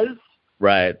actually says.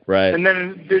 Right. And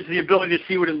then there's the ability to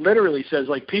see what it literally says.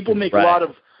 Like people make a lot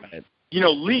of,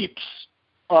 leaps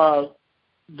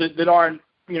that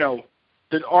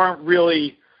aren't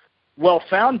really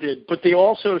well-founded, but they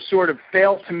also sort of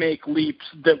fail to make leaps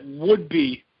that would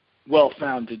be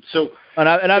well-founded. So, and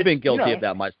I've been guilty of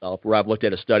that myself, where I've looked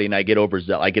at a study and I get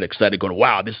overzealous. I get excited, going,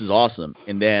 "Wow, this is awesome!"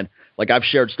 And then, like I've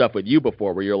shared stuff with you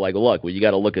before, where you're like, "Look, well, you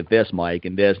got to look at this, Mike,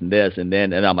 and this, and this, and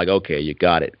then," and I'm like, "Okay, you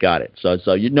got it."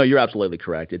 So you're absolutely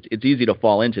correct. It's easy to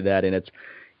fall into that, and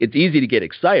it's easy to get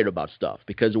excited about stuff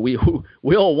because we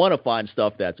all want to find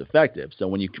stuff that's effective. So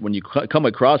when you come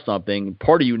across something,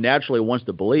 part of you naturally wants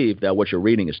to believe that what you're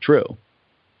reading is true.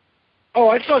 Oh,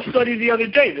 I saw a study the other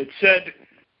day that said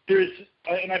there's,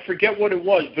 and I forget what it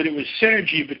was, but it was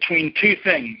synergy between two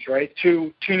things, right?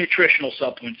 Two nutritional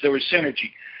supplements. There was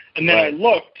synergy. And then I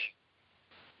looked.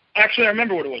 Actually, I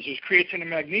remember what it was. It was creatine and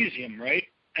magnesium, right?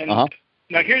 And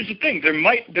now here's the thing. There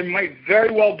might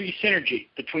very well be synergy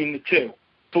between the two.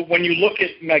 But when you look at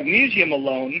magnesium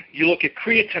alone, you look at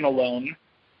creatine alone,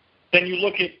 then you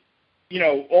look at,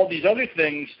 all these other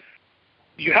things,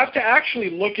 you have to actually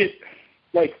look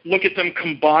at them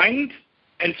combined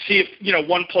and see if,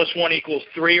 1 + 1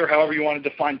 = 3 or however you want to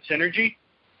define synergy.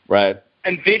 Right.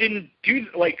 And they didn't do,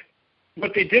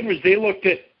 what they did was they looked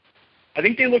at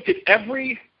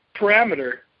every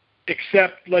parameter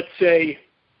except, let's say,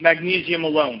 magnesium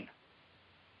alone.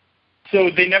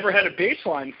 So they never had a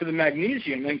baseline for the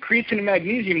magnesium, and creatine and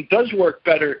magnesium does work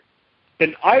better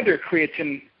than either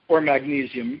creatine or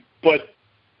magnesium, but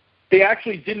they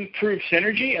actually didn't prove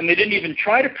synergy, and they didn't even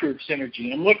try to prove synergy.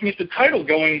 And I'm looking at the title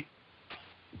going,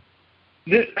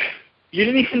 you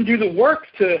didn't even do the work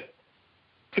to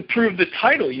prove the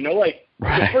title,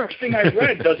 The first thing I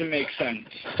read doesn't make sense.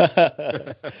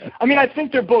 I mean, I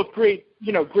think they're both great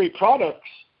products,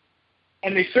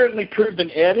 and they certainly proved an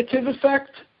additive effect,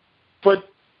 but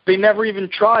they never even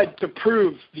tried to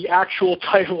prove the actual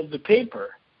title of the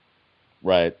paper.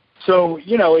 Right. So,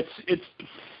 it's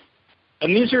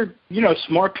and these are,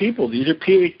 smart people. These are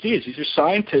PhDs. These are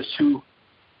scientists who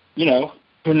know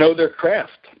their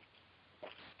craft.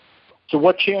 So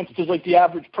what chance does the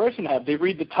average person have? They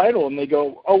read the title and they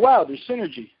go, "Oh wow, there's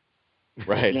synergy."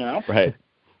 Right. Right.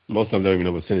 Most of them don't even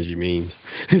know what synergy means.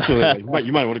 So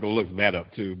you might want to go look that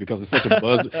up too, because it's such a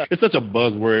buzz. It's such a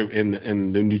buzzword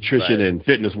in the nutrition and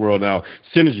fitness world now.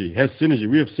 Synergy has synergy.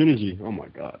 We have synergy. Oh my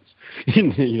gosh.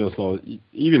 So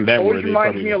even that word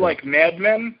reminds me of Mad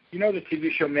Men. The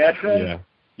TV show Mad Men.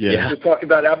 Yeah. To talk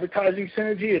about advertising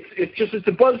synergy, it's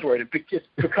a buzzword. It's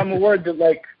become a word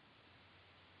that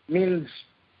means,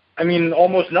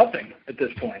 almost nothing at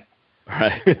this point.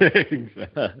 Right.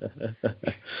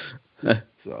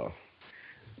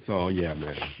 So yeah,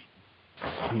 man.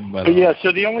 But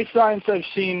so the only science I've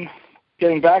seen,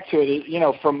 getting back to it,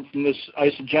 is, from this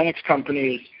Isagenix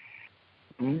company, is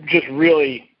just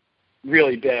really,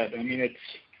 really bad. I mean,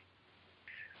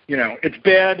 it's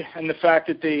bad, and the fact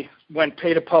that they went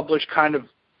pay to publish kind of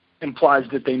implies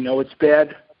that they know it's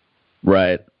bad.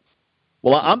 Right.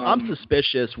 Well, I'm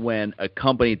suspicious when a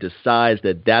company decides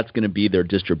that that's going to be their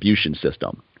distribution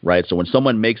system, right? So when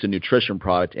someone makes a nutrition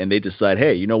product and they decide,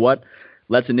 hey, you know what?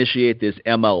 Let's initiate this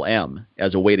MLM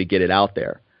as a way to get it out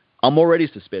there. I'm already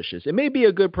suspicious. It may be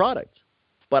a good product,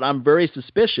 but I'm very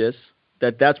suspicious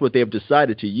that that's what they've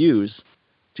decided to use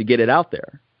to get it out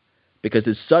there, because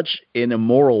it's such an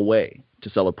immoral way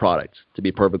to sell a product, to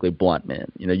be perfectly blunt,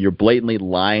 man. You're blatantly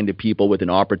lying to people with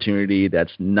an opportunity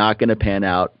that's not going to pan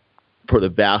out for the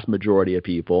vast majority of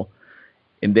people.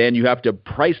 And then you have to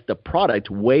price the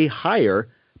product way higher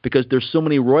because there's so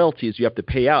many royalties you have to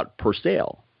pay out per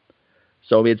sale.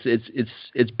 So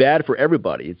it's bad for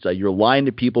everybody. It's you're lying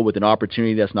to people with an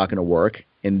opportunity that's not going to work,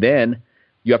 and then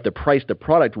you have to price the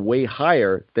product way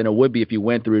higher than it would be if you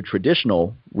went through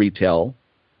traditional retail,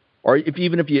 or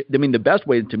the best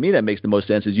way to me that makes the most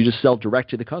sense is you just sell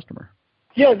direct to the customer.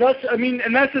 Yeah, that's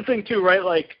the thing too,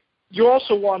 right? You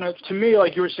also want to me,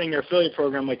 you were saying your affiliate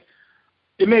program,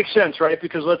 it makes sense, right?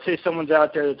 Because let's say someone's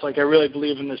out there that's I really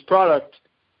believe in this product,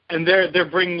 and they're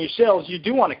bringing you sales, you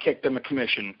do want to kick them a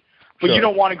commission. But Sure. you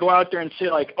don't want to go out there and say,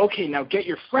 like, okay, now get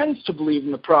your friends to believe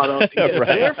in the product and get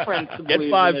Right. their friends to believe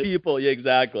Get 5 in it. people. Yeah,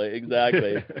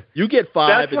 exactly. You get 5,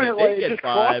 That's when and it, then like, they it get just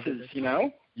 5. crosses, you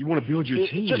know? You want to build your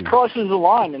team. It just crosses the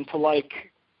line into, like,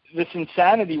 this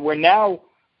insanity where now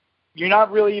you're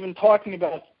not really even talking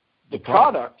about the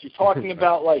product. You're talking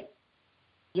about, like,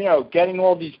 you know, getting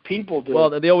all these people to...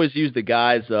 Well, they always use the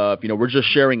guise of, we're just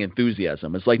sharing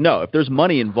enthusiasm. It's like, no, if there's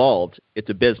money involved, it's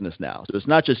a business now. So it's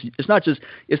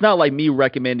not like me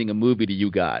recommending a movie to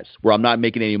you guys where I'm not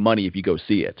making any money if you go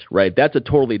see it, right? That's a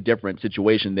totally different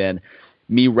situation than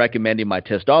me recommending my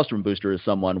testosterone booster to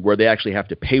someone where they actually have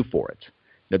to pay for it.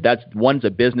 That's one's a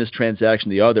business transaction.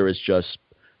 The other is just,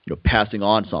 passing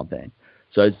on something.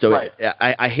 So Right.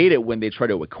 I hate it when they try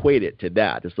to equate it to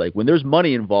that. It's like when there's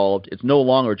money involved, it's no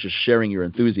longer just sharing your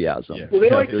enthusiasm. Yeah. Well, they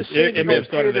like to It say may have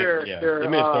started their, it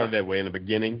may have started that way in the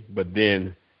beginning, but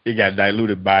then it got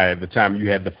diluted by the time you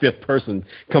had the 5th person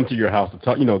come to your house to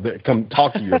talk, come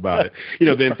talk to you about it.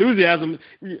 The enthusiasm.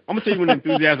 I'm gonna tell you when the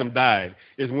enthusiasm died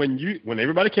is when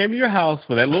everybody came to your house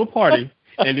for that little party,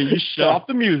 and then you shut off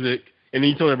the music. And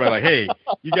then you told everybody, like, hey,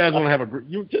 you guys want to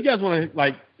you guys want to,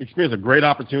 like, experience a great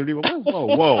opportunity?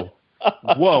 Whoa.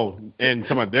 And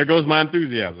there goes my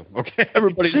enthusiasm. Okay.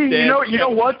 Everybody's See, dancing. you know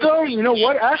what, though? You know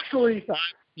what? Actually,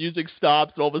 music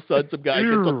stops, and all of a sudden some guy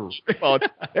gets on the phone.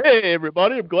 Hey,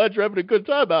 everybody, I'm glad you're having a good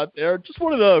time out there. Just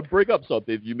wanted to bring up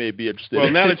something you may be interested in.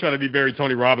 Well, now they're trying to be very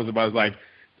Tony Robbins about it. It's like,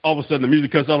 all of a sudden the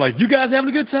music cuts off, like, you guys having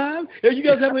a good time? Yeah,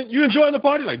 you enjoying the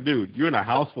party? Like, dude, you're in a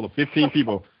house full of 15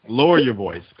 people. Lower your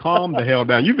voice. Calm the hell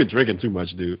down. You've been drinking too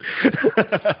much, dude.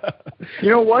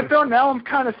 you know what, though? Now I'm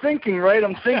kind of thinking, right?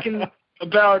 I'm thinking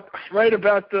about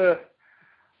the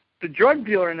drug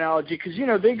dealer analogy, because,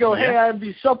 they go, hey, I have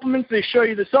these supplements. They show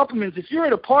you the supplements. If you're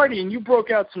at a party and you broke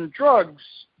out some drugs,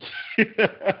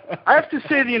 I have to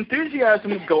say the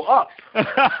enthusiasm would go up.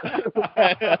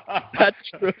 That's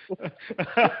true.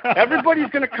 Everybody's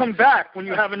going to come back when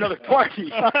you have another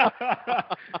party.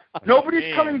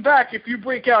 Nobody's coming back if you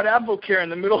break out Advocare in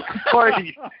the middle of the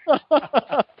party.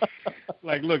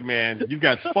 Like, look, man, you've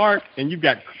got Spark and you've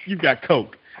got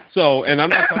Coke. So, and I'm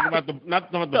not talking about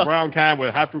the brown kind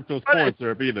with high fructose corn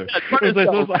syrup either.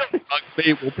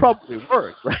 It will probably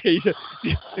work, right? If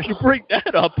you bring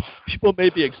that up, people may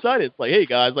be excited. It's like, hey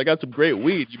guys, I got some great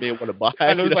weed you may want to buy.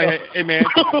 I know, it's like, hey man,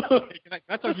 can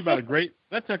I talk to you about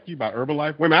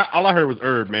Herbalife? Wait a minute, all I heard was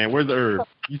herb, man. Where's the herb?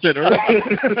 You said herb?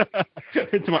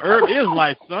 To my herb is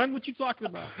life, son. What you talking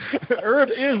about? Herb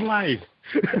is life.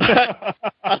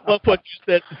 I love what you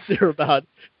said, Sincere, about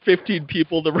 15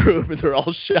 people in the room and they're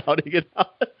all shouting it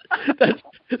out. That's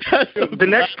the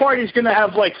next party's going to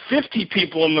have like 50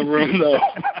 people in the room, though.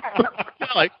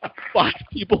 Like 5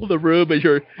 people in the room and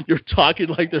you're talking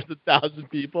like there's 1,000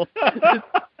 people.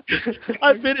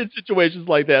 I've been in situations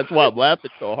like that. That's why I'm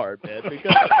laughing so hard, man.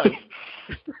 Because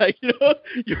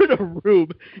you're in a room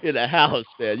in a house,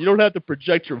 man. You don't have to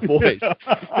project your voice.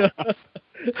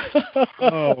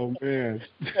 Oh man!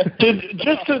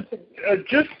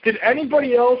 Did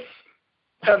anybody else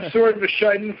have sort of a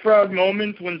Schadenfreude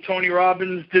moment when Tony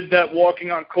Robbins did that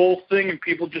walking on coals thing and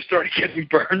people just started getting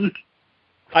burned?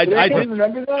 I didn't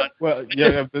remember that. Well,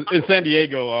 yeah, in San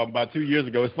Diego about 2 years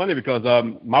ago. It's funny because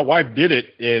my wife did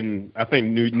it in, I think,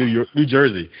 New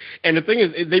Jersey. And the thing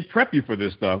is, they prep you for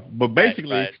this stuff. But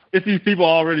basically, it's these people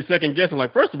already second guessing.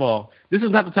 Like, first of all, this is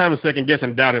not the time to second guess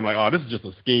and doubt him. Like, oh, this is just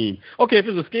a scheme. Okay, if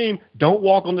it's a scheme, don't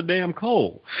walk on the damn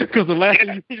coal. Because the last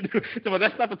thing you need to do, so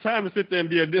that's not the time to sit there and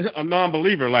be a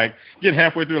non-believer. Like, get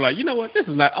halfway through, like, you know what? This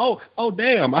is not. Oh,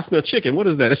 damn! I smell chicken. What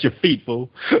is that? That's your feet, fool.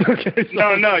 Okay.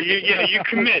 So, no, you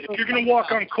commit. If you're gonna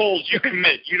walk on coals, you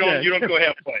commit. You don't go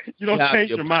halfway. You don't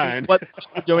change your mind. What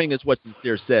they're doing is what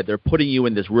Sincere said. They're putting you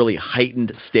in this really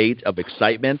heightened state of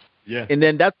excitement. Yeah. And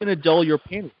then that's going to dull your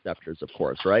pain receptors, of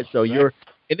course, right? So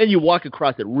and then you walk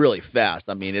across it really fast.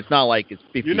 I mean, it's not like it's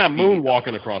 50 You're not feet.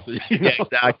 moonwalking across it. Yeah,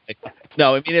 exactly.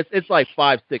 No, I mean, it's like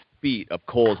 5-6 feet of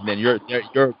coals, and then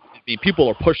people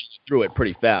are pushing through it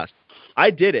pretty fast. I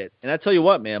did it, and I tell you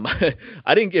what, man,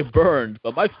 I didn't get burned,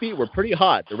 but my feet were pretty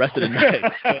hot the rest of the night.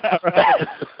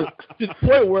 To the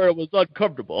point where it was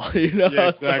uncomfortable, Yeah,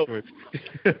 exactly.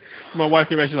 So, my wife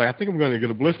came back, she's like, I think I'm going to get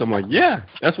a blister. I'm like, yeah,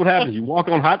 that's what happens. You walk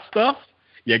on hot stuff,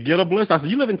 you get a blister. I said,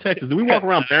 you live in Texas. Do we walk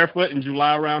around barefoot in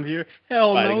July around here?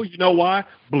 Hell no. You know why?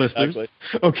 Blisters. Exactly.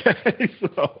 Okay.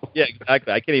 So. Yeah,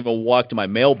 exactly. I can't even walk to my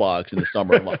mailbox in the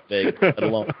summer in Las Vegas, let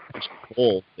alone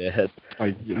cold.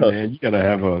 Like, man, you gotta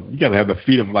have the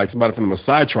feet of like somebody from the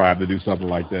Maasai tribe to do something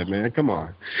like that, man. Come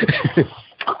on.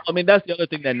 I mean, that's the other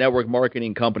thing that network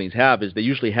marketing companies have is they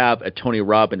usually have a Tony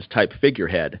Robbins type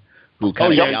figurehead who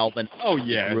kind of Galvin. Oh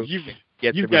yeah.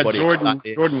 gets You've got everybody Jordan.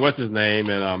 excited. Jordan, what's his name?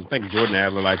 And I think Jordan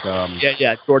Adler, like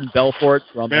Jordan Belfort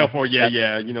from Belfort.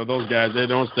 Yeah. You know those guys.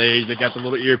 They're on stage. They got the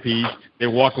little earpiece.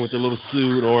 They're walking with their little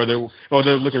suit, or they're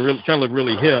looking really trying to look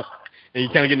really hip. And you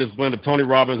kind of get this blend of Tony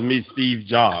Robbins meets Steve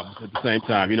Jobs at the same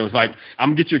time. You know, it's like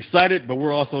I'm gonna get you excited, but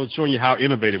we're also showing you how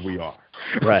innovative we are.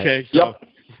 Right. Okay. So,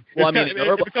 Well, I mean,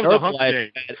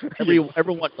 Herbalife,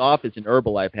 everyone's office in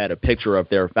Herbalife had a picture of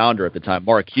their founder at the time,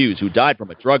 Mark Hughes, who died from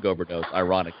a drug overdose,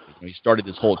 ironically. You know, he started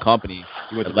this whole company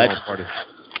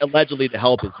allegedly to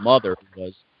help his mother, who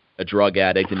was a drug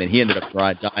addict, and then he ended up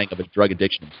dying of a drug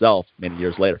addiction himself many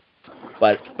years later.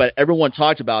 But everyone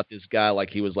talked about this guy like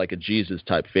he was like a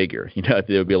Jesus-type figure. You know,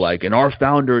 they would be like, and our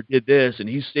founder did this, and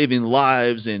he's saving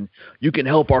lives, and you can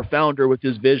help our founder with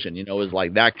his vision. You know, it was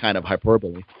like that kind of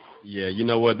hyperbole. Yeah, you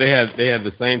know what? They had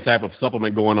the same type of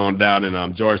supplement going on down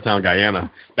in Georgetown,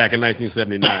 Guyana, back in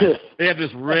 1979. They had this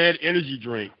red energy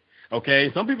drink. Okay,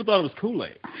 some people thought it was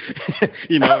Kool-Aid.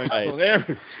 You know,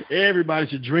 so everybody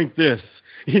should drink this.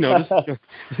 You know,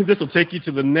 this will take you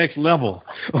to the next level.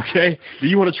 Okay, do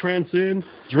you want to transcend?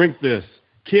 Drink this.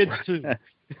 Kids too.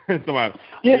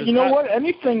 Yeah, you know what?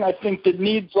 Anything I think that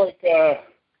needs like a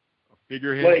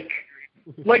figurehead.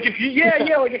 Like if you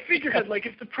like a figurehead. Like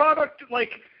if the product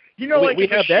we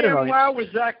have that in our ShamWow was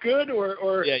that good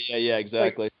or yeah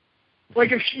exactly.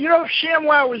 Like if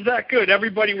ShamWow was that good,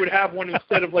 everybody would have one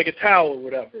instead of like a towel or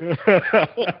whatever.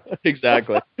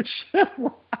 Exactly.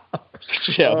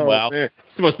 ShamWow.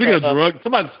 So speaking of drugs,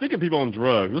 speaking of people on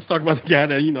drugs, let's talk about the guy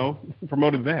that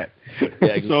promoted that.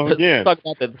 Yeah.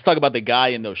 Let's talk about the guy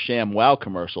in those ShamWow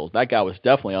commercials. That guy was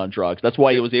definitely on drugs. That's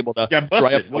why he was able to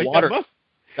dry up the water.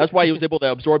 That's why he was able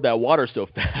to absorb that water so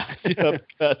fast.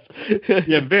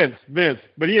 Vince.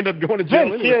 But he ended up going to jail.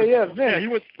 Vince. Yeah, he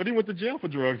went to jail for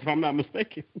drugs, if I'm not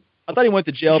mistaken. I thought he went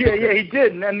to jail. Yeah, he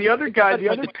did. And then the other guy, the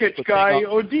other pitch guy,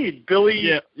 OD'd.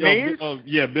 Billy Mays?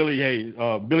 Billy Hayes.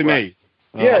 Billy Mays.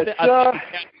 Yeah,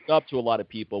 it's up to a lot of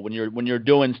people when you're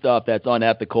doing stuff that's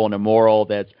unethical and immoral.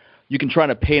 You can try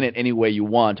to paint it any way you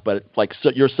want, but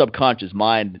your subconscious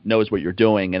mind knows what you're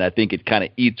doing, and I think it kind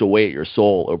of eats away at your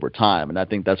soul over time. And I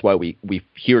think that's why we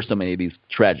hear so many of these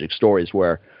tragic stories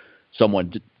where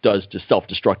someone does just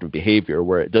self-destructive behavior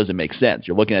where it doesn't make sense.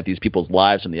 You're looking at these people's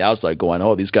lives from the outside going,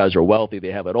 oh, these guys are wealthy,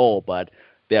 they have it all, but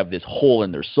they have this hole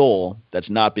in their soul that's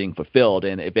not being fulfilled.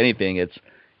 And if anything, it's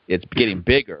getting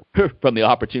bigger from the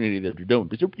opportunity that you're doing.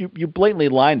 Because you blatantly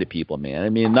lying to people, man. I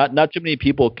mean, not too many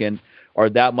people are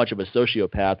that much of a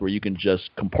sociopath where you can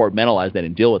just compartmentalize that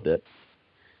and deal with it.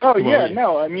 Oh, yeah,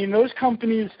 no. I mean, those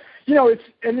companies,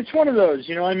 it's one of those,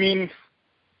 I mean,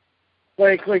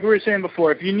 like we were saying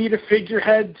before, if you need a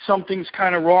figurehead, something's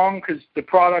kind of wrong because the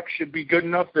product should be good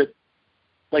enough that,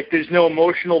 there's no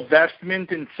emotional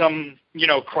investment in some,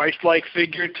 Christ-like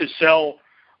figure to sell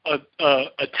a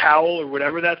towel or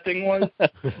whatever that thing was.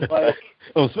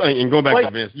 And going back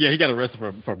to Vince, he got arrested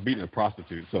for beating a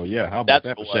prostitute. So how about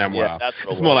that for ShamWow? Yeah,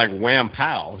 it's more like Wham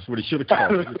Pow. That's what he should have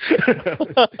called it.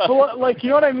 But you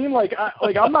know what I mean?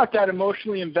 I'm not that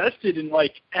emotionally invested in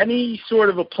any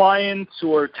sort of appliance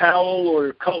or towel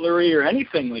or cutlery or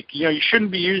anything. You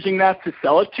shouldn't be using that to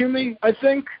sell it to me, I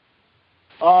think.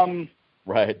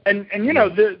 Right. And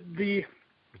the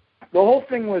whole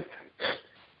thing with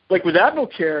with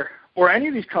AdvoCare or any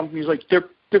of these companies,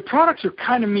 their products are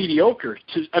kind of mediocre.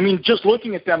 Just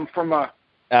looking at them from a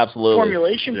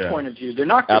formulation point of view, they're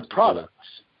not good products.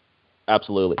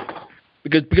 Absolutely.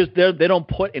 Because they don't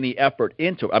put any effort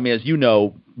into it. I mean, as you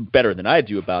know better than I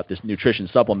do about this nutrition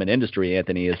supplement industry,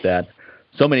 Anthony, is that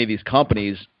so many of these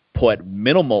companies put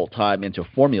minimal time into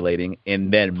formulating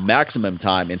and then maximum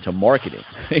time into marketing.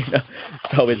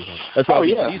 So that's why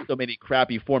we see so many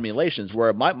crappy formulations,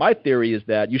 where my theory is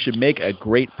that you should make a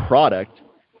great product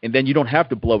and then you don't have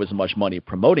to blow as much money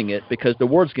promoting it because the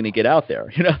word's going to get out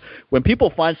there. When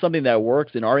people find something that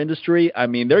works in our industry, I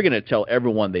mean, they're going to tell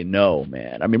everyone they know,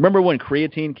 man. I mean, remember when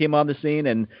creatine came on the scene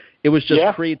and it was just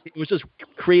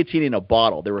creatine in a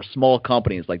bottle. There were small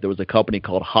companies, there was a company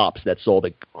called Hops that sold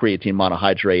a creatine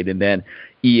monohydrate, and then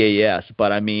EAS.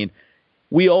 But I mean,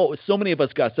 so many of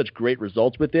us got such great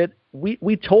results with it.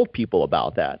 We told people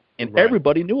about that, and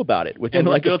everybody knew about it within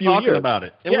a few years. About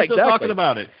it. And we're still talking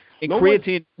about it. And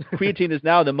creatine is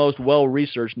now the most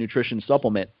well-researched nutrition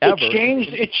supplement ever.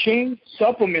 It changed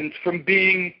supplements from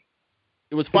being.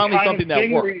 It was finally something that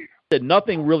worked.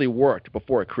 Nothing really worked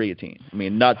before creatine. I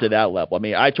mean, not to that level. I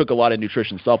mean, I took a lot of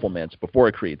nutrition supplements before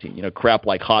creatine. Crap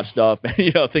like Hot Stuff,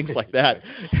 things like that.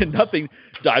 And nothing.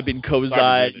 Dibin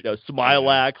Cozide,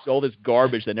 Smilax, all this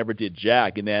garbage that never did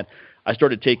jack. And then I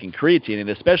started taking creatine, and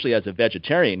especially as a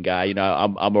vegetarian guy, you know,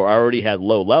 I already had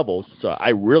low levels, so I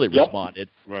really responded,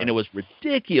 and it was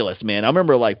ridiculous, man. I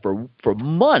remember like for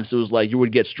months, it was like you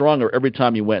would get stronger every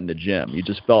time you went in the gym. You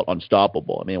just felt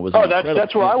unstoppable. I mean, it was. Oh,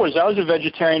 that's where I was. I was a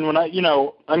vegetarian when I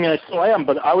still am,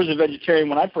 but I was a vegetarian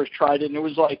when I first tried it, and it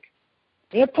was like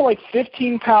I put like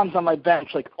 15 pounds on my bench,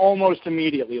 like almost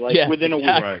immediately, like within a week.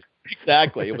 Right.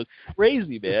 Exactly. It was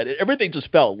crazy, man. Everything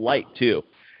just felt light too.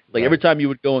 Like every time you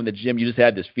would go in the gym, you just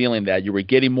had this feeling that you were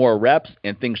getting more reps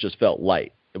and things just felt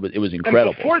light. It was incredible.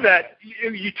 And before that,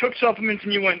 you took supplements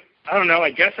and you went, I don't know,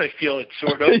 I guess I feel it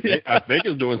sort of. I think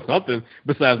it's doing something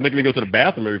besides making me go to the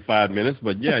bathroom every 5 minutes,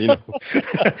 but yeah, you know.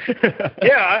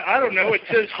 Yeah, I don't know. It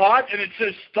says hot and it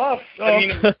says stuff. I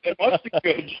mean, it must be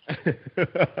good.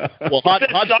 Well, hot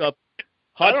stuff.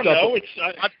 Hot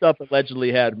stuff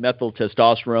allegedly had methyl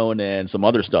testosterone and some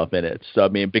other stuff in it. So, I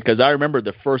mean, because I remember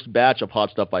the first batch of hot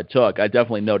stuff I took, I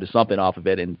definitely noticed something off of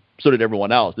it, and so did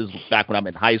everyone else. This was back when I'm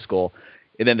in high school.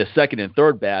 And then the second and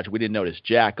third batch, we didn't notice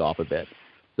jack off of it.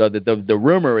 So the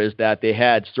rumor is that they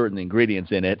had certain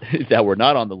ingredients in it that were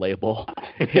not on the label.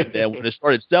 And then when it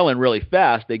started selling really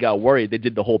fast, they got worried. They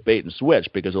did the whole bait and switch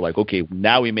because they're like, okay,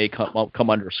 now we may come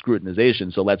under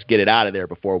scrutinization, so let's get it out of there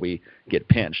before we get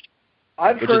pinched.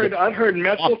 I've heard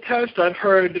methyl test. I've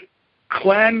heard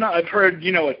Clen. I've heard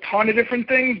a ton of different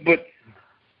things, but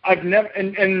I've never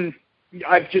and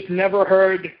I've just never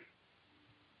heard.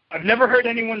 I've never heard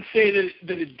anyone say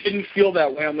that it didn't feel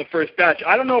that way on the first batch.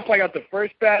 I don't know if I got the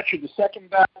first batch or the second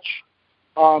batch,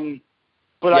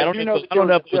 but I do know that I don't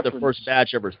know if it was the first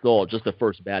batch ever sold, just the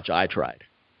first batch I tried.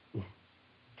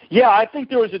 Yeah, I think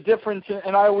there was a difference,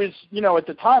 and I was, at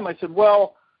the time I said,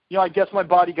 well, I guess my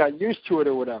body got used to it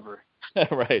or whatever.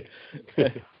 Right.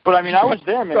 But I mean, I was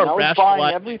there, man. I was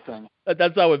buying everything.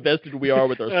 That's how invested we are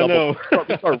with our supplements.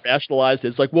 We start rationalizing.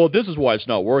 It's like, well, this is why it's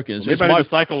not working. It's to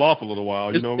cycle off a little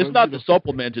while. It's not the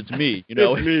supplement. It's me.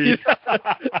 It's me.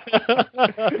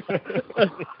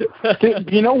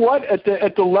 You know what? At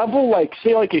the level, like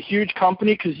say, like a huge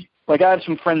company, because like I have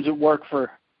some friends that work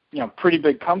for, pretty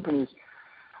big companies.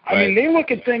 I mean, they look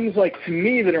at things like to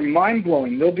me that are mind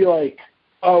blowing. They'll be like,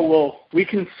 oh, well, we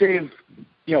can save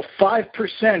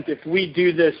 5% if we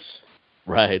do this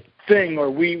thing, or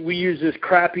we use this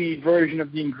crappy version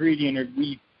of the ingredient, or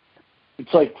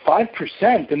it's like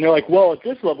 5%, and they're like, well, at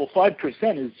this level, 5%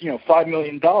 is $5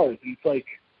 million, and it's like,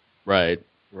 right,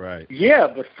 yeah,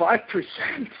 but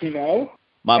 5%,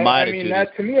 My attitude. I mean,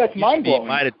 that to me, that's mind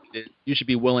blowing. You should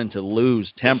be willing to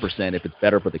lose 10% if it's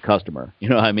better for the customer. You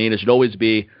know what I mean? It should always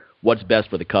be what's best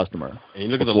for the customer. And you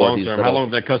look at the long term, how long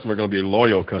is that customer going to be a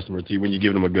loyal customer to you when you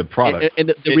give them a good product?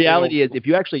 And the reality is, if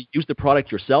you actually use the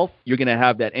product yourself, you're going to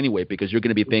have that anyway, because you're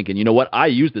going to be thinking, you know what, I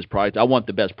use this product, I want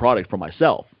the best product for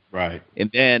myself. Right.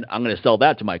 And then I'm going to sell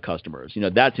that to my customers.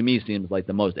 That to me seems like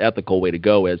the most ethical way to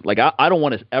go. Is like I don't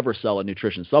want to ever sell a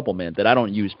nutrition supplement that I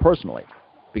don't use personally,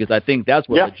 because I think that's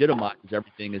what legitimizes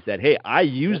everything, is that, hey, I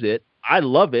use it, I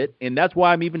love it, and that's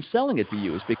why I'm even selling it to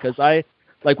you, is because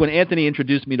like when Anthony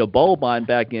introduced me to Bulbine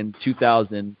back in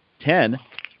 2010,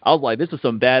 I was like, this is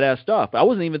some badass stuff. I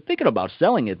wasn't even thinking about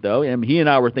selling it, though, and he and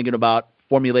I were thinking about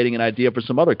formulating an idea for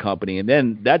some other company, and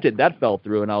then that fell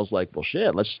through, and I was like, well,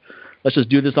 shit, let's just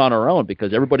do this on our own,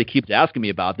 because everybody keeps asking me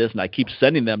about this, and I keep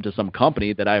sending them to some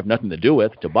company that I have nothing to do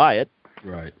with to buy it.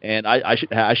 Right. And I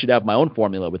should have my own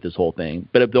formula with this whole thing.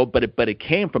 But it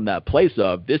came from that place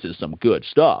of, this is some good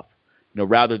stuff,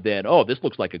 rather than, oh, this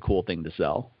looks like a cool thing to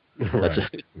sell. Right.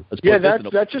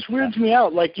 That just weirds me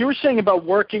out. Like you were saying about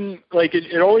working, like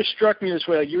it always struck me this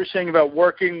way. Like you were saying about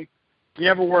working, you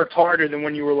never worked harder than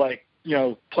when you were like,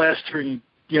 plastering,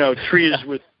 trees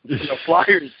with,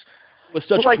 flyers. With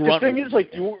such the thing is, like,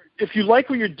 if you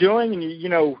like what you're doing and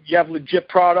you have legit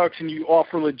products and you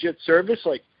offer legit service,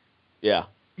 like, yeah,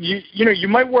 you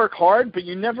might work hard, but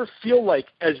you never feel like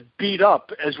as beat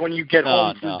up as when you get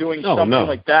home from doing something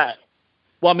like that.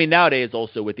 Well, I mean, nowadays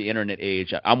also with the internet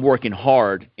age, I'm working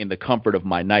hard in the comfort of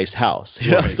my nice house.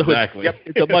 Right, so exactly.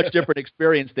 It's a much different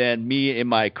experience than me in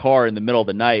my car in the middle of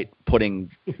the night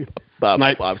putting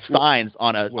signs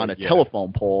on a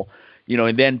telephone pole,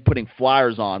 and then putting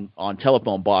flyers on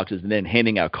telephone boxes and then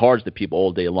handing out cards to people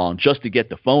all day long just to get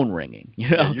the phone ringing.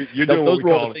 You're doing those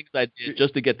were all the things I did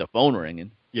just to get the phone ringing.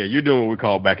 Yeah, you're doing what we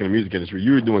call back in the music industry.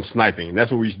 You were doing sniping. And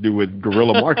that's what we used to do with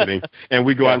guerrilla marketing. And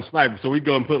we go out and snipe. So we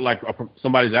go and put like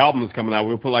somebody's album is coming out.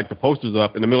 We'll put like the posters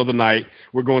up in the middle of the night.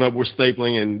 We're going up, we're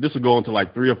stapling, and this will go until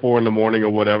like 3 or 4 in the morning or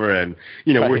whatever. And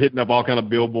we're hitting up all kind of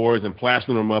billboards and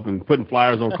flashing them up and putting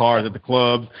flyers on cars at the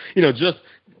clubs. Just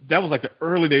that was like the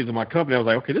early days of my company. I was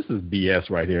like, okay, this is BS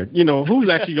right here. You know, who's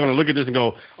actually going to look at this and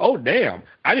go, oh, damn,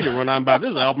 I need to run out and buy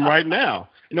this album right now.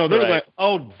 You know, they were like,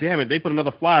 oh, damn it, they put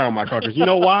another flyer on my cartridge. You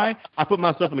know why? I put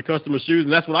myself in the customer's shoes,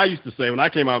 and that's what I used to say when I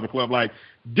came out of the club. Like,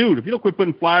 dude, if you don't quit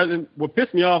putting flyers in, what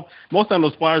pissed me off, most of the time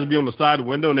those flyers would be on the side of the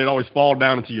window, and they'd always fall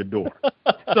down into your door.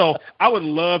 So I would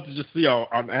love to just see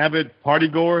an avid party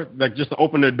goer, like just to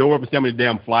open their door up and see how many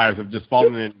damn flyers have just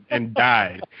fallen in and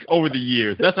died over the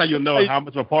years. That's how you'll know how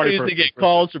much of a party person. I used to get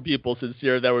calls from people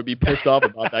sincere that would be pissed off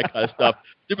about that kind of stuff.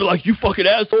 They'd be like, "You fucking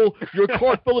asshole! Your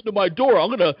car fell into my door. I'm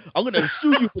gonna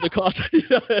sue you for the cost."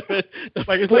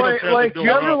 like you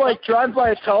ever like drive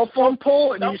by a telephone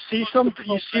pole and you see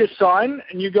a sign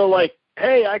and you go like,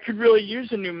 "Hey, I could really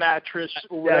use a new mattress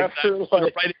or whatever." Yeah, exactly.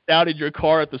 Like, write it down in your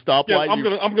car at the stoplight.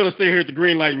 Yeah, I'm gonna stay here at the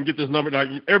green light and get this number. Like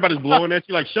everybody's blowing at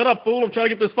you, like, "Shut up, fool! I'm trying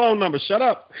to get this phone number. Shut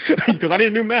up, because I need a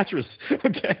new mattress."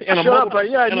 Okay, and shut up,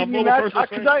 but yeah, I need a new mattress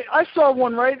because I saw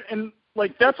one right and.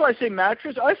 Like, that's why I say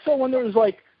mattress. I saw one that was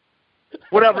like,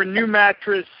 whatever, new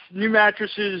mattresses,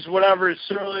 whatever, it's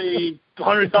certainly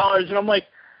 $100. And I'm like,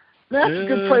 that's a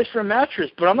good price for a mattress,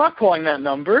 but I'm not calling that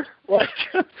number. Like,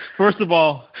 first of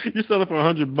all, you sell it for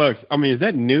 $100. I mean, is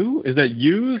that new? Is that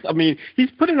used? I mean, he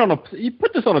put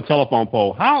this on a telephone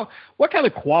pole. What kind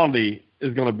of quality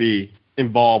is going to be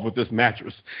involved with this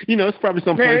mattress? You know, it's probably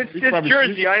some place. It's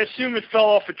Jersey. I assume it fell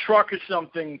off a truck or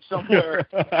something somewhere.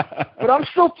 But I'm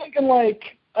still thinking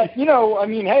like, you know, I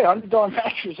mean, hey, $100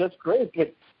 mattress, that's great.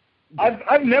 But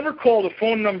I've never called a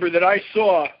phone number that I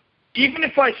saw, even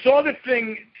if I saw the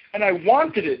thing and I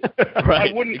wanted it, right,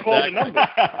 I wouldn't call the number.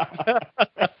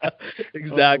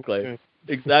 Exactly.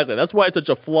 Exactly. That's why it's such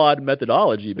a flawed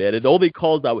methodology, man. And the only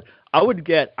calls I would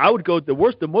go,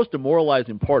 the most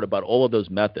demoralizing part about all of those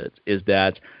methods is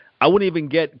that I wouldn't even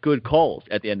get good calls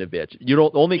at the end of it.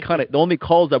 The only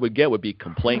calls I would get would be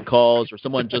complaint calls or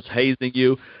someone just hazing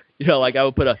you. You know, like I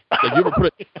would you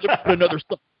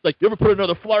ever put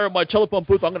another flyer in my telephone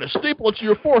booth? I'm going to staple it to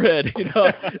your forehead. You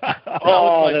know.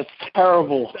 That's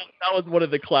terrible. That was one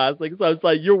of the classics. So it's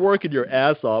like you're working your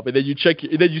ass off, and then you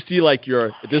see like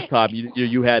this time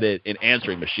you had an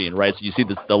answering machine, right? So you see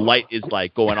the light is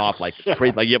like going off like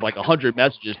crazy, like you have like 100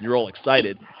 messages and you're all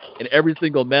excited, and every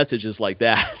single message is like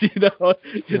that. You know.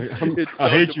 I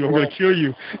hate you. I'm going to kill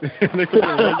you. I'm going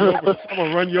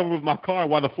to run you over with my car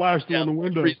while the flyer's still in the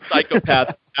window. Every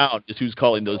psychopath town is who's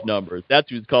calling those numbers. That's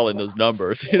who's calling those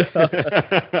numbers. You know?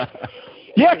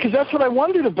 Yeah, because that's what I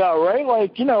wondered about, right?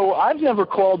 Like, you know, I've never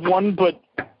called one, but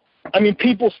I mean,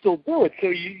 people still do it. So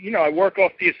you know, I work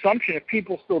off the assumption if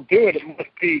people still do it, it must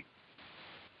be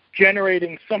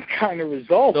generating some kind of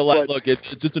result. So, like, look, it's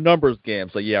a numbers game.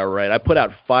 So yeah, right. I put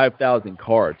out 5,000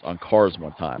 cards on cars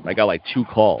one time. I got like 2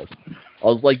 calls. I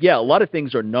was like, yeah, a lot of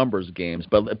things are numbers games,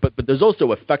 but there's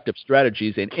also effective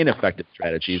strategies and ineffective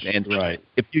strategies. And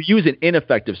if you use an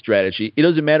ineffective strategy, it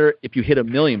doesn't matter if you hit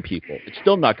 1 million people; it's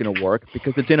still not going to work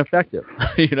because it's ineffective.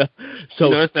 You know, so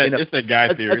you know, it's that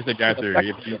guy theory. It's that guy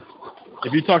theory.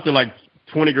 If you talk to like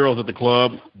 20 girls at the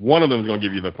club, one of them is going to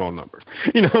give you the phone number.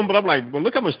 You know, but I'm like, well,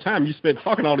 look how much time you spent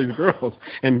talking to all these girls.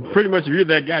 And pretty much if you're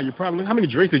that guy, you're probably, how many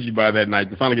drinks did you buy that night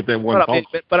to finally get that one phone?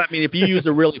 But I mean, if you use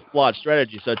a really flawed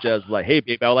strategy, such as like, hey,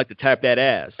 baby, I would like to tap that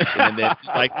ass. And then it's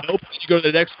like, nope, you go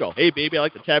to the next girl. Hey, baby, I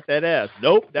like to tap that ass.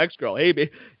 Nope, next girl. Hey,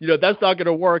 baby. You know, that's not going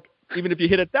to work. Even if you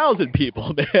hit 1,000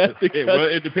 people, man. Well,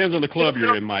 it depends on the club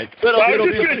you're in, Mike. I was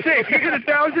just going to say, if you hit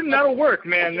 1,000, that'll work,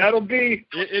 man. That'll be.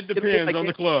 It depends on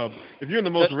the club. If you're in the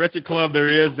most wretched club there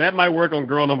is, that might work on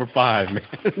girl number 5, man.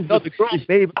 No, the girl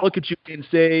may look at you and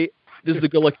say, "This is a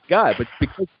good-looking guy," but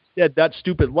because you said that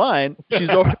stupid line, she's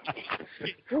already.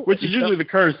 Which is usually the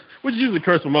curse. Which is usually the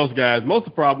curse for most guys. Most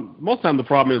time the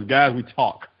problem is guys, we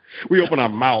talk. We open our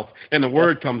mouth, and the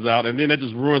word comes out, and then that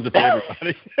just ruins it for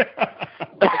everybody.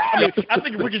 I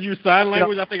think if we could use sign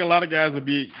language, I think a lot of guys would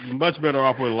be much better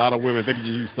off with a lot of women if they could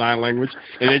just use sign language,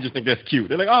 and they just think that's cute.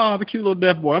 They're like, oh, the cute little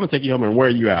deaf boy, I'm going to take you home and wear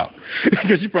you out,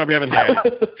 because you probably haven't had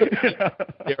it.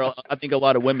 I think a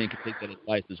lot of women can take that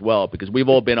advice as well, because we've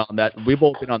all been on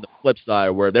the flip side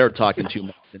where they're talking too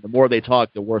much, and the more they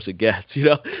talk, the worse it gets. You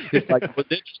know, it's like, I was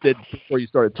interested before you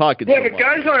started talking. Yeah, but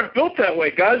guys aren't built that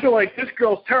way. Guys are like, this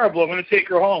girl's terrible. I'm going to take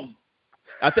her home.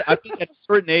 I think at a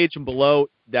certain age and below,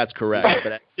 that's correct.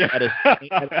 But at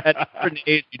a certain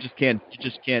age, you just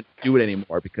can't do it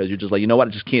anymore because you're just like, you know what?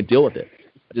 I just can't deal with it.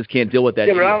 I just can't deal with that.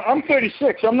 Yeah, but I'm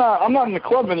 36. I'm not in the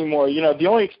club anymore. You know, the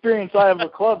only experience I have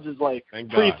with clubs is like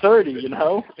pre-30. You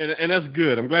know, and that's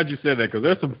good. I'm glad you said that because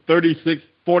there's some 36,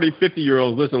 40,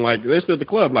 50-year-olds listen like they're still at the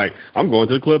club. Like, I'm going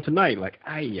to the club tonight. Like,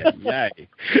 ay.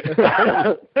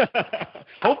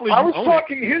 Hopefully, I was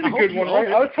talking. Here's a good one, right?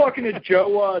 I was talking to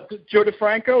Joe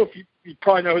DeFranco. If you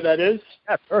probably know who that is.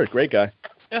 Yeah, sure. Great guy.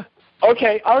 Yeah.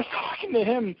 Okay, I was talking to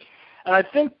him, and I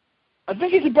think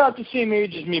he's about the same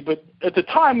age as me. But at the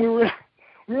time, we were in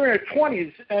our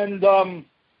 20s, and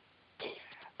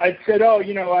I said, oh,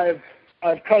 I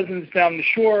have cousins down the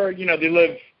shore. They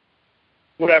live,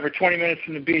 20 minutes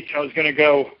from the beach. I was going to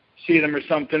go see them or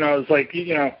something. I was like,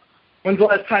 when's the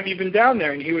last time you've been down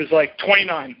there? And he was like,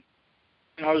 29.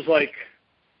 And I was like,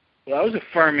 well, that was a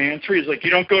firm answer. He's like, you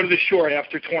don't go to the shore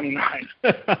after 29.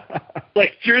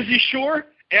 Like, Jersey Shore,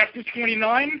 after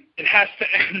 29, it has to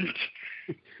end.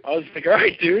 I was like, all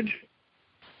right, dude.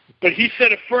 But he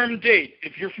set a firm date.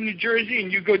 If you're from New Jersey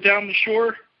and you go down the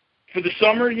shore for the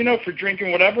summer, for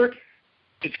drinking, whatever,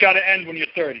 it's got to end when you're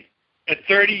 30. At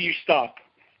 30, you stop.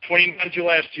 29 is your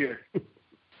last year.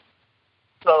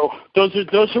 So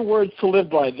those are words to live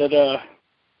by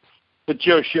that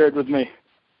Joe shared with me.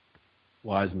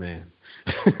 Wise man.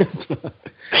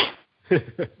 But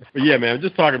yeah, man,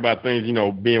 just talking about things,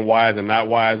 being wise and not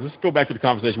wise. Let's go back to the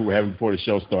conversation we were having before the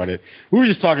show started. We were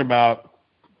just talking about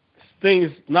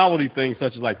things, novelty things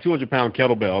such as like 200-pound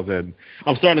kettlebells, and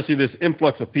I'm starting to see this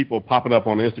influx of people popping up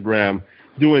on Instagram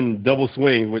doing double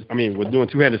swings. We're doing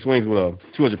two-handed swings with a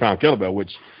 200-pound kettlebell,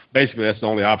 which basically that's the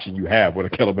only option you have with a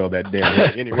kettlebell that damn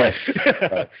heavy anyway.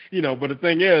 Right. But the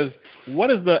thing is,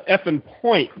 what is the effing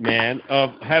point, man,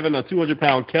 of having a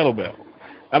 200-pound kettlebell?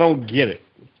 I don't get it.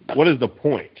 What is the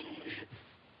point?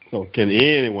 So can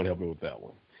anyone help me with that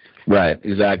one? Right,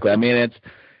 exactly.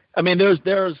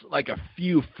 There's like a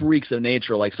few freaks of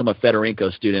nature, like some of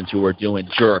Federico's students who were doing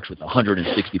jerks with a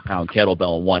 160-pound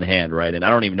kettlebell in one hand, right? And I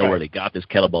don't even know where they got this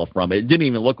kettlebell from. It didn't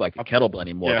even look like a kettlebell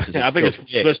anymore. Yeah, I think it's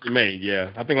specially made,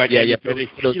 yeah. I think like Andy Fitting,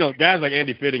 guys like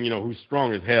Andy Fitting, who's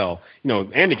strong as hell,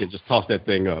 Andy can just toss that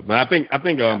thing up. But I think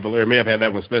Valeri may have had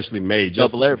that one specially made.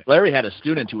 Valeri had a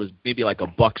student who was maybe like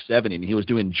 $170, and he was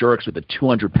doing jerks with a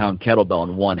 200-pound kettlebell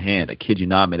in one hand. I kid you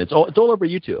not, man. It's all over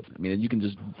YouTube. You can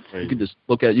just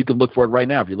look at it. You can look for it right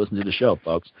now if you listen to the show,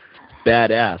 folks.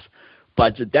 Badass.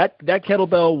 But that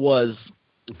kettlebell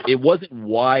wasn't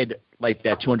wide like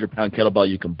that 200-pound kettlebell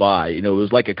you can buy. It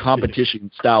was like a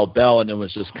competition-style bell, and it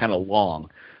was just kind of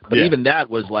long. But even that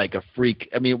was like a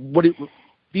freak.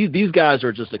 These guys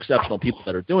are just exceptional people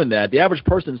that are doing that. The average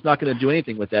person is not going to do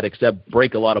anything with that except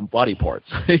break a lot of body parts.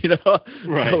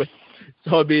 Right.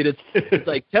 So it's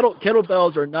like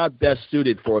kettlebells are not best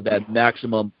suited for that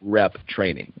maximum rep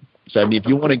training. So if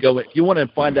you want to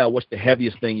find out what's the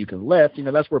heaviest thing you can lift,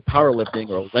 that's where powerlifting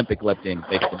or Olympic lifting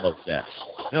makes the most sense.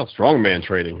 Hell, strongman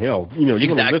training. Hell, you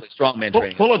exactly, lift, strongman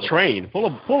training. Pull a train, pull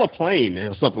a plane,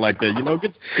 or something like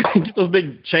that. Get those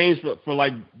big chains for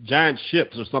like giant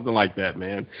ships or something like that,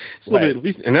 man. Right. At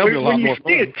least, and that'll be a lot more fun.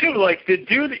 When you see it too, like the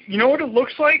dude, what it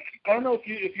looks like? I don't know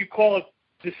if you call it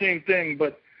the same thing,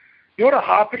 but. You know what a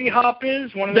hoppity hop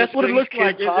is? That's what it looks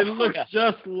like. It looks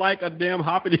just like a damn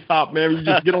hoppity hop, man. You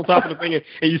just get on top of the thing and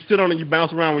you sit on it and you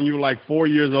bounce around when you were like 4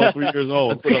 years old, 3 years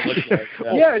old. That's what it looks like.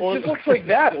 Yeah, it just looks like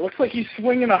that. It looks like he's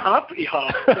swinging a hoppity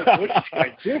hop. Like, what's this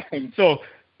guy doing? So,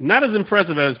 not as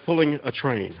impressive as pulling a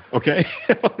train, okay?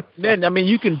 Man,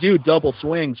 you can do double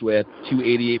swings with 2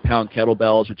 88-pound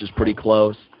kettlebells, which is pretty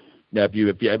close. Now,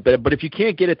 but if you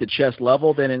can't get it to chest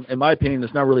level, then in my opinion,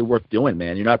 it's not really worth doing,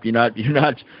 man. You're not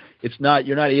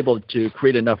able to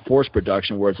create enough force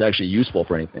production where it's actually useful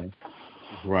for anything.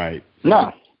 Right.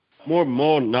 No.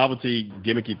 More novelty,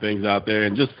 gimmicky things out there,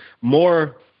 and just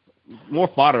more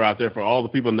fodder out there for all the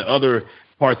people in the other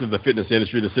parts of the fitness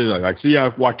industry that say like, see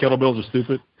why kettlebells are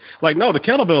stupid? Like, no, the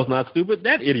kettlebell's not stupid.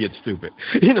 That idiot's stupid.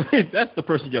 That's the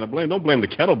person you got to blame. Don't blame the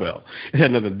kettlebell. It had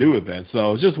nothing to do with that.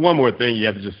 So it's just one more thing you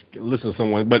have to just listen to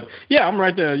someone. But, yeah, I'm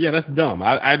right there. Yeah, that's dumb.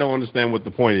 I don't understand what the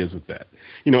point is with that.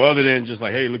 Other than just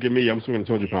like, hey, look at me. I'm swinging a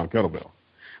 200-pound kettlebell.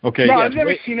 Okay. No, I've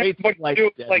never seen anybody do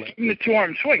it like in the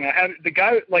 2-arm swing.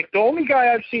 The only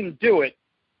guy I've seen do it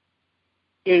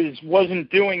wasn't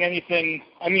doing anything.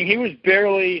 He was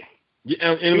barely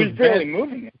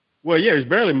moving it. Well, yeah, he's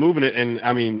barely moving it, and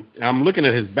I'm looking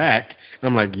at his back, and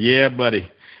I'm like, yeah, buddy,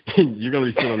 you're gonna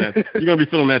be feeling that. You're gonna be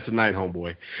feeling that tonight,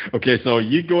 homeboy. Okay, so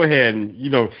you go ahead and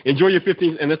enjoy your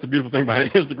 15, and that's the beautiful thing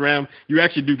about Instagram. You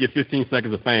actually do get 15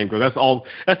 seconds of fame, because that's all.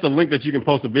 That's the link that you can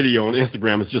post a video on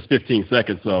Instagram. It's just 15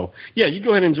 seconds. So yeah, you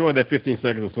go ahead and enjoy that 15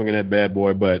 seconds of swinging that bad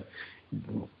boy, but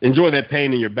enjoy that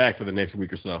pain in your back for the next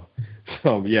week or so.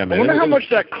 So yeah, man. I wonder how much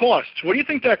that costs. What do you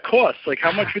think that costs? Like,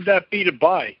 how much would that be to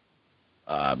buy?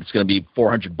 It's going to be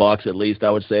 $400 at least, I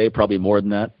would say, probably more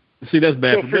than that. See, that's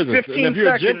bad So for for business. 15 And if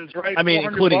you're seconds, right? I mean,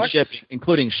 including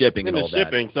 $400? shipping and all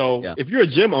shipping. that. So Yeah. if you're a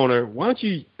gym owner, why don't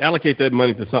you allocate that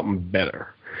money to something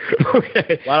better?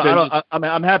 Okay. Well,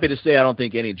 I'm happy to say I don't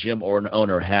think any gym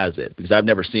owner has it, because I've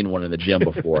never seen one in the gym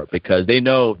before, because they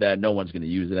know that no one's going to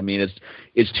use it. I mean,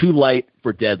 it's too light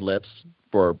for deadlifts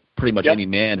for pretty much any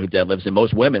man who deadlifts, and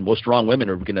most strong women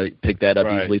are going to pick that up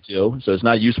easily too. So it's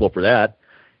not useful for that.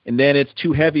 And then it's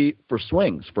too heavy for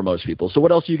swings for most people. So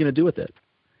what else are you going to do with it?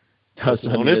 On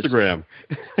Instagram.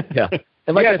 Yeah.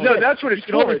 And like I said, that's what it's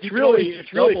for. It's really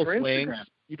for Instagram.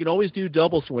 You can always do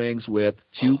double swings with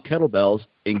 2 kettlebells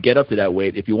and get up to that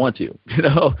weight if you want to.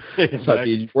 Exactly. So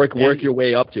you work your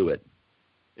way up to it.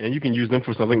 And you can use them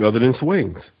for something other than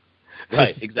swings.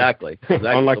 Right, exactly.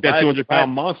 Unlike that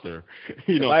 200-pound monster.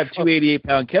 If I have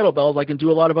 288-pound kettlebells, I can do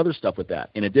a lot of other stuff with that,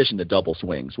 in addition to double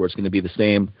swings, where it's going to be the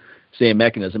same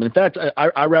mechanism. In fact,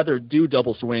 I rather do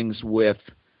double swings with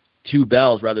 2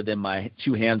 bells rather than my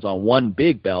 2 hands on 1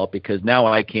 big bell, because now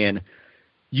I can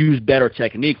use better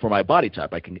technique for my body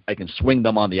type. I can swing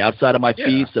them on the outside of my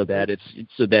feet so that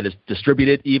it's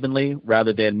distributed evenly,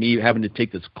 rather than me having to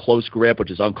take this close grip,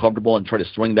 which is uncomfortable, and try to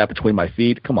swing that between my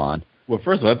feet. Come on. Well,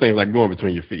 first of all, that thing's like going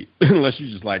between your feet, unless you're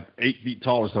just like 8 feet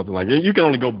tall or something like that. You can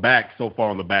only go back so far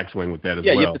on the backswing with that as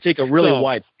well. Yeah, you have to take a really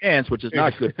wide stance, which is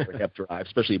not good for hip drive,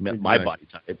 especially my body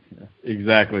type.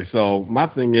 Exactly. So my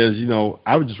thing is,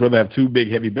 I would just rather have 2 big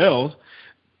heavy bells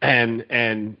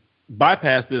and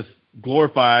bypass this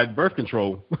glorified birth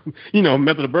control,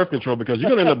 method of birth control, because you're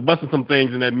going to end up busting some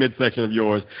things in that midsection of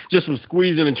yours just from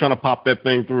squeezing and trying to pop that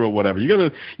thing through or whatever. You're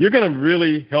going to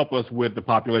really help us with the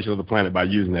population of the planet by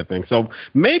using that thing. So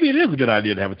maybe it is a good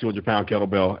idea to have a 200-pound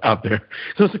kettlebell out there.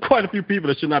 So there's quite a few people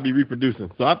that should not be reproducing.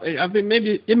 So I think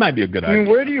maybe it might be a good idea. I mean,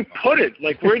 where do you put it?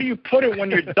 Like, where do you put it when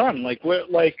you're done? Like,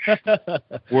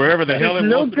 wherever the hell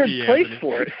it wants to be. There's no good place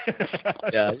for it.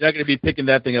 Yeah, you're not going to be picking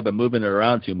that thing up and moving it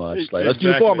around too much. Like, let's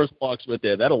do farmer's walks with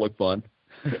it. That'll look fun.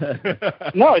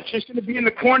 No, it's just going to be in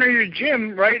the corner of your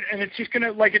gym, right? And it's just going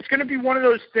to be one of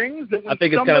those things that when I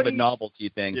think it's kind of a novelty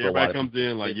thing. Yeah, everybody comes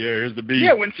in like, here's the beat.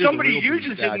 Yeah, when somebody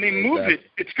uses it and they move it,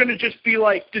 it's going to just be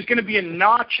like there's going to be a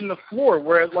notch in the floor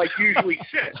where it like usually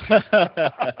sits.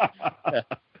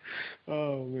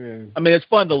 Oh man! I mean, it's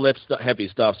fun to lift heavy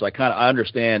stuff, so I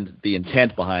understand the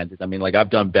intent behind it. I mean, like I've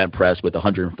done bench press with a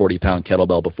 140-pound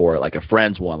kettlebell before, like a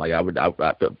friend's one. Like I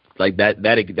like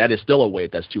that is still a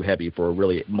weight that's too heavy for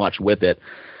really much with it.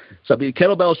 So the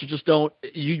kettlebells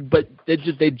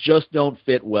they just don't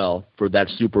fit well for that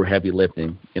super heavy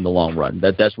lifting in the long run.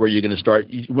 That's where you're going to start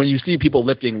when you see people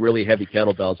lifting really heavy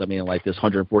kettlebells. I mean, like this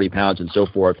 140 pounds and so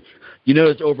forth. You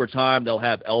notice over time they'll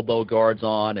have elbow guards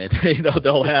on, and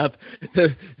they'll have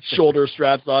shoulder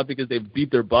straps on because they've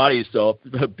beat their bodies up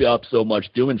so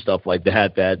much doing stuff like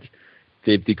that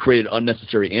they've created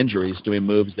unnecessary injuries doing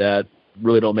moves that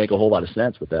really don't make a whole lot of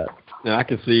sense with that. And I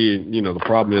can see, the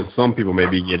problem is some people may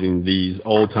be getting these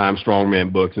old-time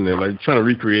strongman books, and they're like trying to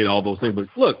recreate all those things. But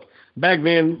look, back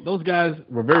then, those guys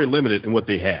were very limited in what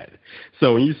they had.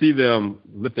 So when you see them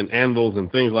lifting anvils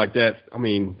and things like that, I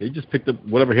mean, they just picked up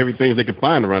whatever heavy things they could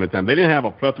find around the time. They didn't have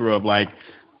a plethora of, like,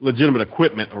 legitimate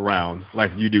equipment around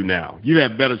like you do now. You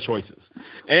have better choices.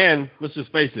 And let's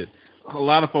just face it, a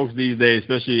lot of folks these days,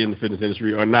 especially in the fitness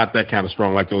industry, are not that kind of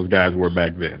strong like those guys were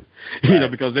back then. Right.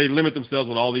 Because they limit themselves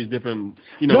with all these different,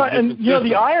 and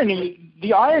the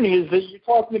irony is that you're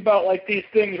talking about like these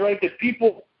things, right? That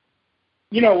people,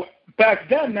 back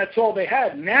then that's all they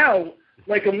had. Now,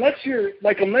 unless you're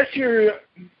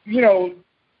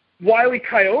Wile E.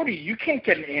 Coyote, you can't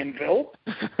get an anvil.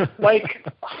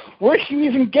 Where do you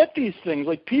even get these things?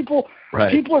 Like people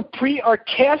are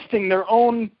casting their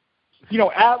own,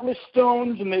 Atlas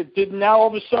stones, and now all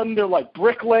of a sudden they're like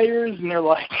bricklayers, and they're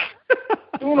like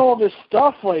doing all this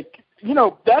stuff.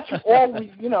 That's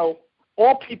all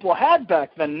all people had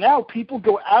back then. Now people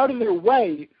go out of their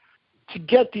way to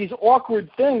get these awkward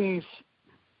things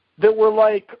that were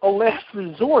like a last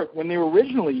resort when they were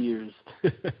originally used.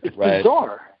 It's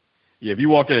bizarre. Yeah, if you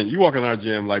walk in our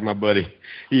gym, like my buddy,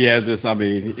 he has this. I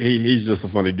mean, he's just a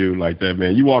funny dude like that,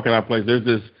 man. You walk in our place, there's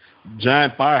this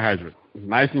giant fire hydrant,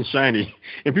 nice and shiny,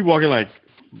 and people walk in like,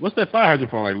 what's that fire hydrant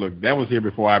for? I'm like, look, that was here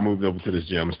before I moved over to this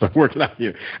gym and started working out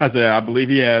here. I said, I believe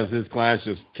he has his clients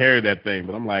just carry that thing.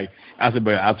 But I said,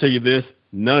 but I'll tell you this,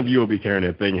 none of you will be carrying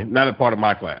that thing, not a part of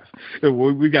my class.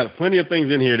 We got plenty of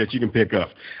things in here that you can pick up.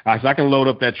 I said, I can load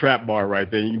up that trap bar right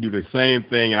there. You can do the same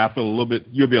thing, and I feel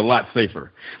you'll be a lot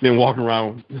safer than walking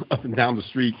around up and down the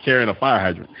street carrying a fire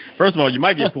hydrant. First of all, you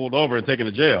might get pulled over and taken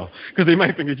to jail because they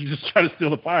might think that you just try to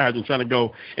steal a fire hydrant, trying to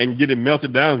go and get it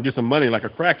melted down and get some money like a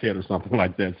crackhead or something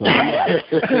like that. So,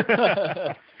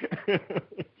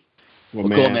 Well,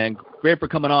 cool, man. Great for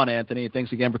coming on, Anthony.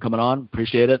 Thanks again for coming on.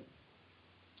 Appreciate it.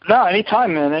 No,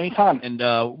 anytime, man. Anytime. And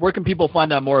where can people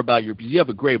find out more about your? You have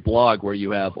a great blog where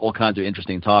you have all kinds of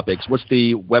interesting topics. What's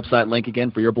the website link again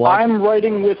for your blog? I'm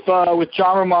writing with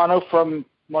John Romano from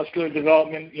Muscular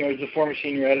Development. You know, he's a former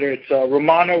senior editor. It's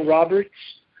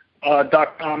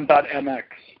RomanoRoberts.com.mx.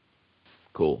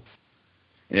 Cool.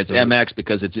 And it's MX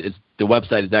because it's the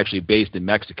website is actually based in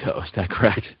Mexico. Is that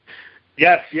correct?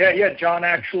 Yes. Yeah. John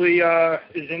actually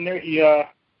is in there. He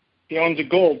owns a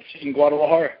Gold's in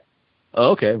Guadalajara.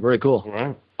 Oh, okay. Very cool. All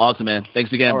right. Awesome, man.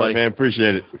 Thanks again, buddy. Right, man.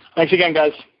 Appreciate it. Thanks again,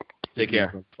 guys. Take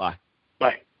care. Bye.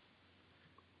 Bye.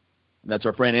 That's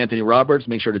our friend Anthony Roberts.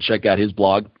 Make sure to check out his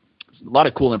blog. There's a lot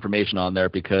of cool information on there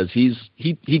because he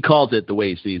calls it the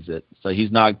way he sees it. So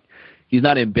he's not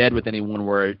in bed with anyone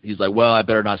where he's like, well, I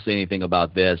better not say anything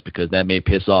about this because that may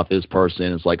piss off this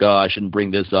person. It's like, oh, I shouldn't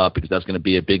bring this up because that's going to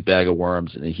be a big bag of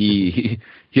worms. And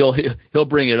he'll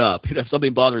bring it up. If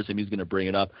something bothers him, he's going to bring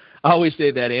it up. I always say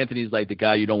that Anthony's like the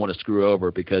guy you don't want to screw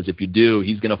over because if you do,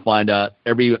 he's going to find out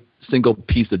every single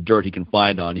piece of dirt he can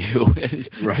find on you and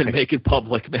make it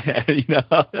public, man. You know?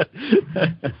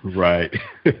 Right.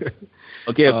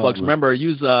 Okay, folks, remember,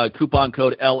 use coupon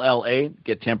code LLA,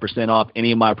 get 10% off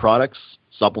any of my products,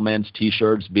 supplements,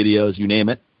 T-shirts, videos, you name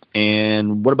it.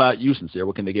 And what about you, Sincere?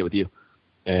 What can they get with you?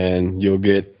 And you'll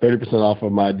get 30% off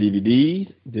of my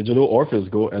DVD, digital or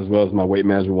physical, as well as my Weight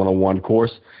Management 101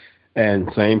 course.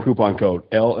 And same coupon code,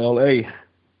 LLA.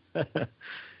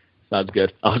 Sounds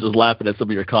good. I was just laughing at some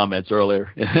of your comments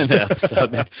earlier. we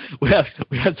had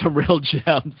some real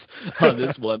gems on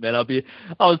this one, man. I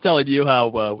was telling you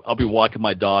how I'll be walking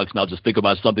my dogs and I'll just think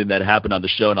about something that happened on the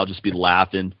show and I'll just be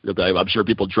laughing. I'm sure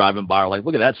people driving by are like,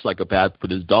 look at that psychopath with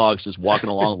his dogs just walking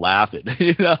along laughing.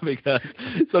 You know, because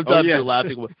sometimes you're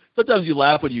laughing. Sometimes you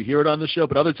laugh when you hear it on the show,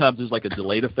 but other times there's like a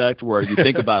delayed effect where you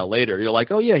think about it later. You're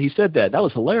like, oh yeah, he said that. That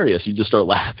was hilarious. You just start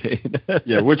laughing.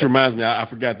 Yeah, which reminds me, I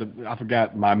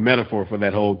forgot my metaphor for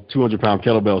that whole 200-pound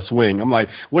kettlebell swing. I'm like,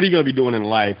 what are you going to be doing in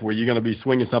life where you're going to be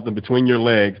swinging something between your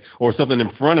legs or something in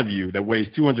front of you that weighs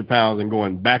 200 pounds and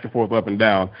going back and forth, up and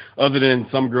down, other than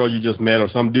some girl you just met or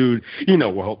some dude, you know,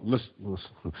 well,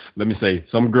 let me say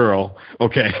some girl,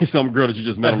 okay, some girl that you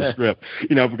just met on the strip,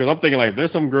 you know, because I'm thinking like, if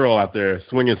there's some girl out there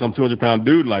swinging some 200-pound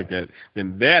dude like that,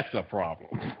 then that's a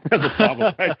problem. That's a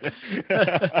problem. Right there.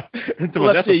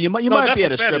 Well, let's see. You might be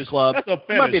at a strip club. You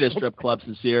might be at a strip club,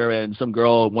 Sincere, and some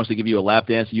girl wants to give you a lap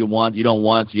dance you don't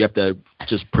want. So you have to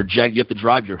just project. You have to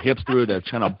drive your hips through to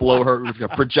kind of blow her,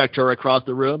 project her across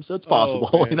the room. So it's possible.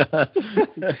 Oh, man.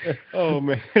 Oh,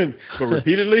 man. But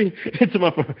repeatedly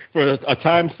for a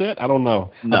time set, I don't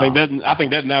know. No. I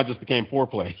think that now just became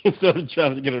foreplay instead of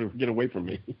trying to get away from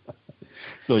me.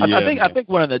 So yeah, I think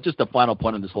one of the final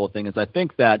point of this whole thing is I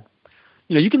think that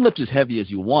you can lift as heavy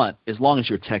as you want as long as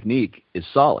your technique is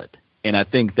solid. And I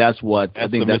think that's kind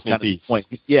of the point.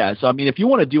 Yeah. So I mean, if you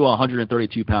want to do a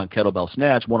 132-pound kettlebell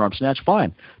snatch, one-arm snatch,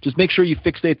 fine. Just make sure you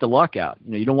fixate the lockout.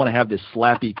 You don't want to have this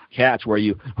slappy catch where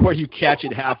you catch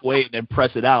it halfway and then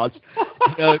press it out.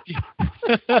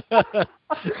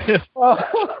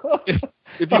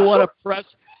 If you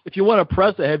want to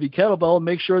press a heavy kettlebell,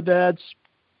 make sure that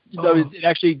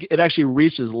it actually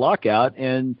reaches lockout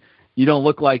and you don't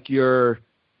look like you're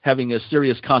having a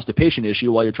serious constipation issue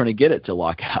while you're trying to get it to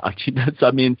lock out. So,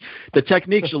 I mean, the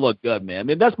technique should look good, man. I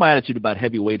mean, that's my attitude about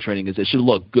heavy weight training is it should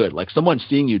look good. Like someone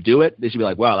seeing you do it, they should be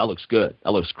like, wow, that looks good.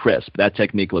 That looks crisp. That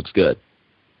technique looks good.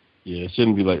 Yeah, it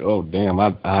shouldn't be like, oh, damn,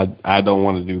 I don't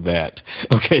want to do that.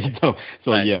 Okay, so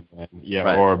right. Yeah, man. Yeah,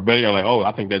 right. Or better like, oh,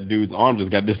 I think that dude's arm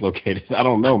just got dislocated. I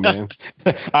don't know, man.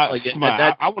 I want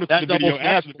to see the video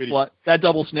after the video. That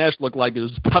double snatch looked like it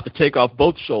was about to take off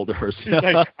both shoulders.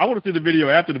 Like, I want to see the video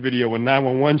after the video when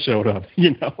 911 showed up,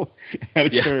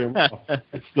 Had to carry him off.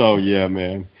 So, yeah,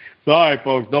 man. So, all right,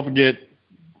 folks, don't forget,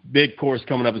 big course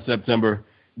coming up in September.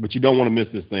 But you don't want to miss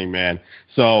this thing, man.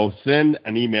 So send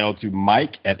an email to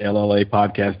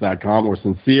mike@llapodcast.com or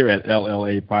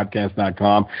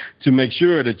sincere@llapodcast.com to make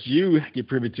sure that you get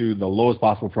privy to the lowest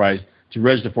possible price to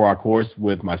register for our course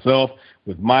with myself,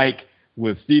 with Mike,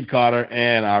 with Steve Cotter,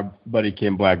 and our buddy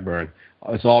Kim Blackburn.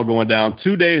 It's all going down.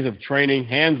 2 days of training,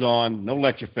 hands-on, no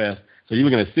lecture fest. So you're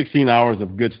looking at 16 hours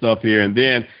of good stuff here. And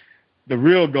then the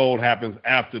real gold happens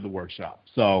after the workshop.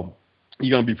 So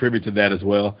you're going to be privy to that as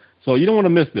well. So you don't want to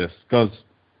miss this because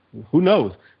who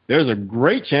knows? There's a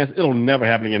great chance it'll never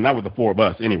happen again, not with the four of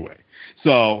us anyway.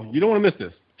 So you don't want to miss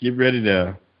this. Get ready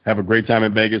to have a great time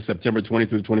in Vegas, September 20th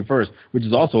through the 21st, which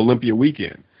is also Olympia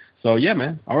weekend. So, yeah,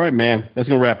 man. All right, man. That's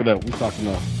going to wrap it up. We're talking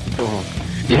enough. Go home.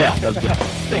 Yeah, that's good.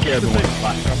 Take care, everyone.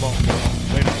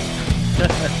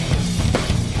 Bye.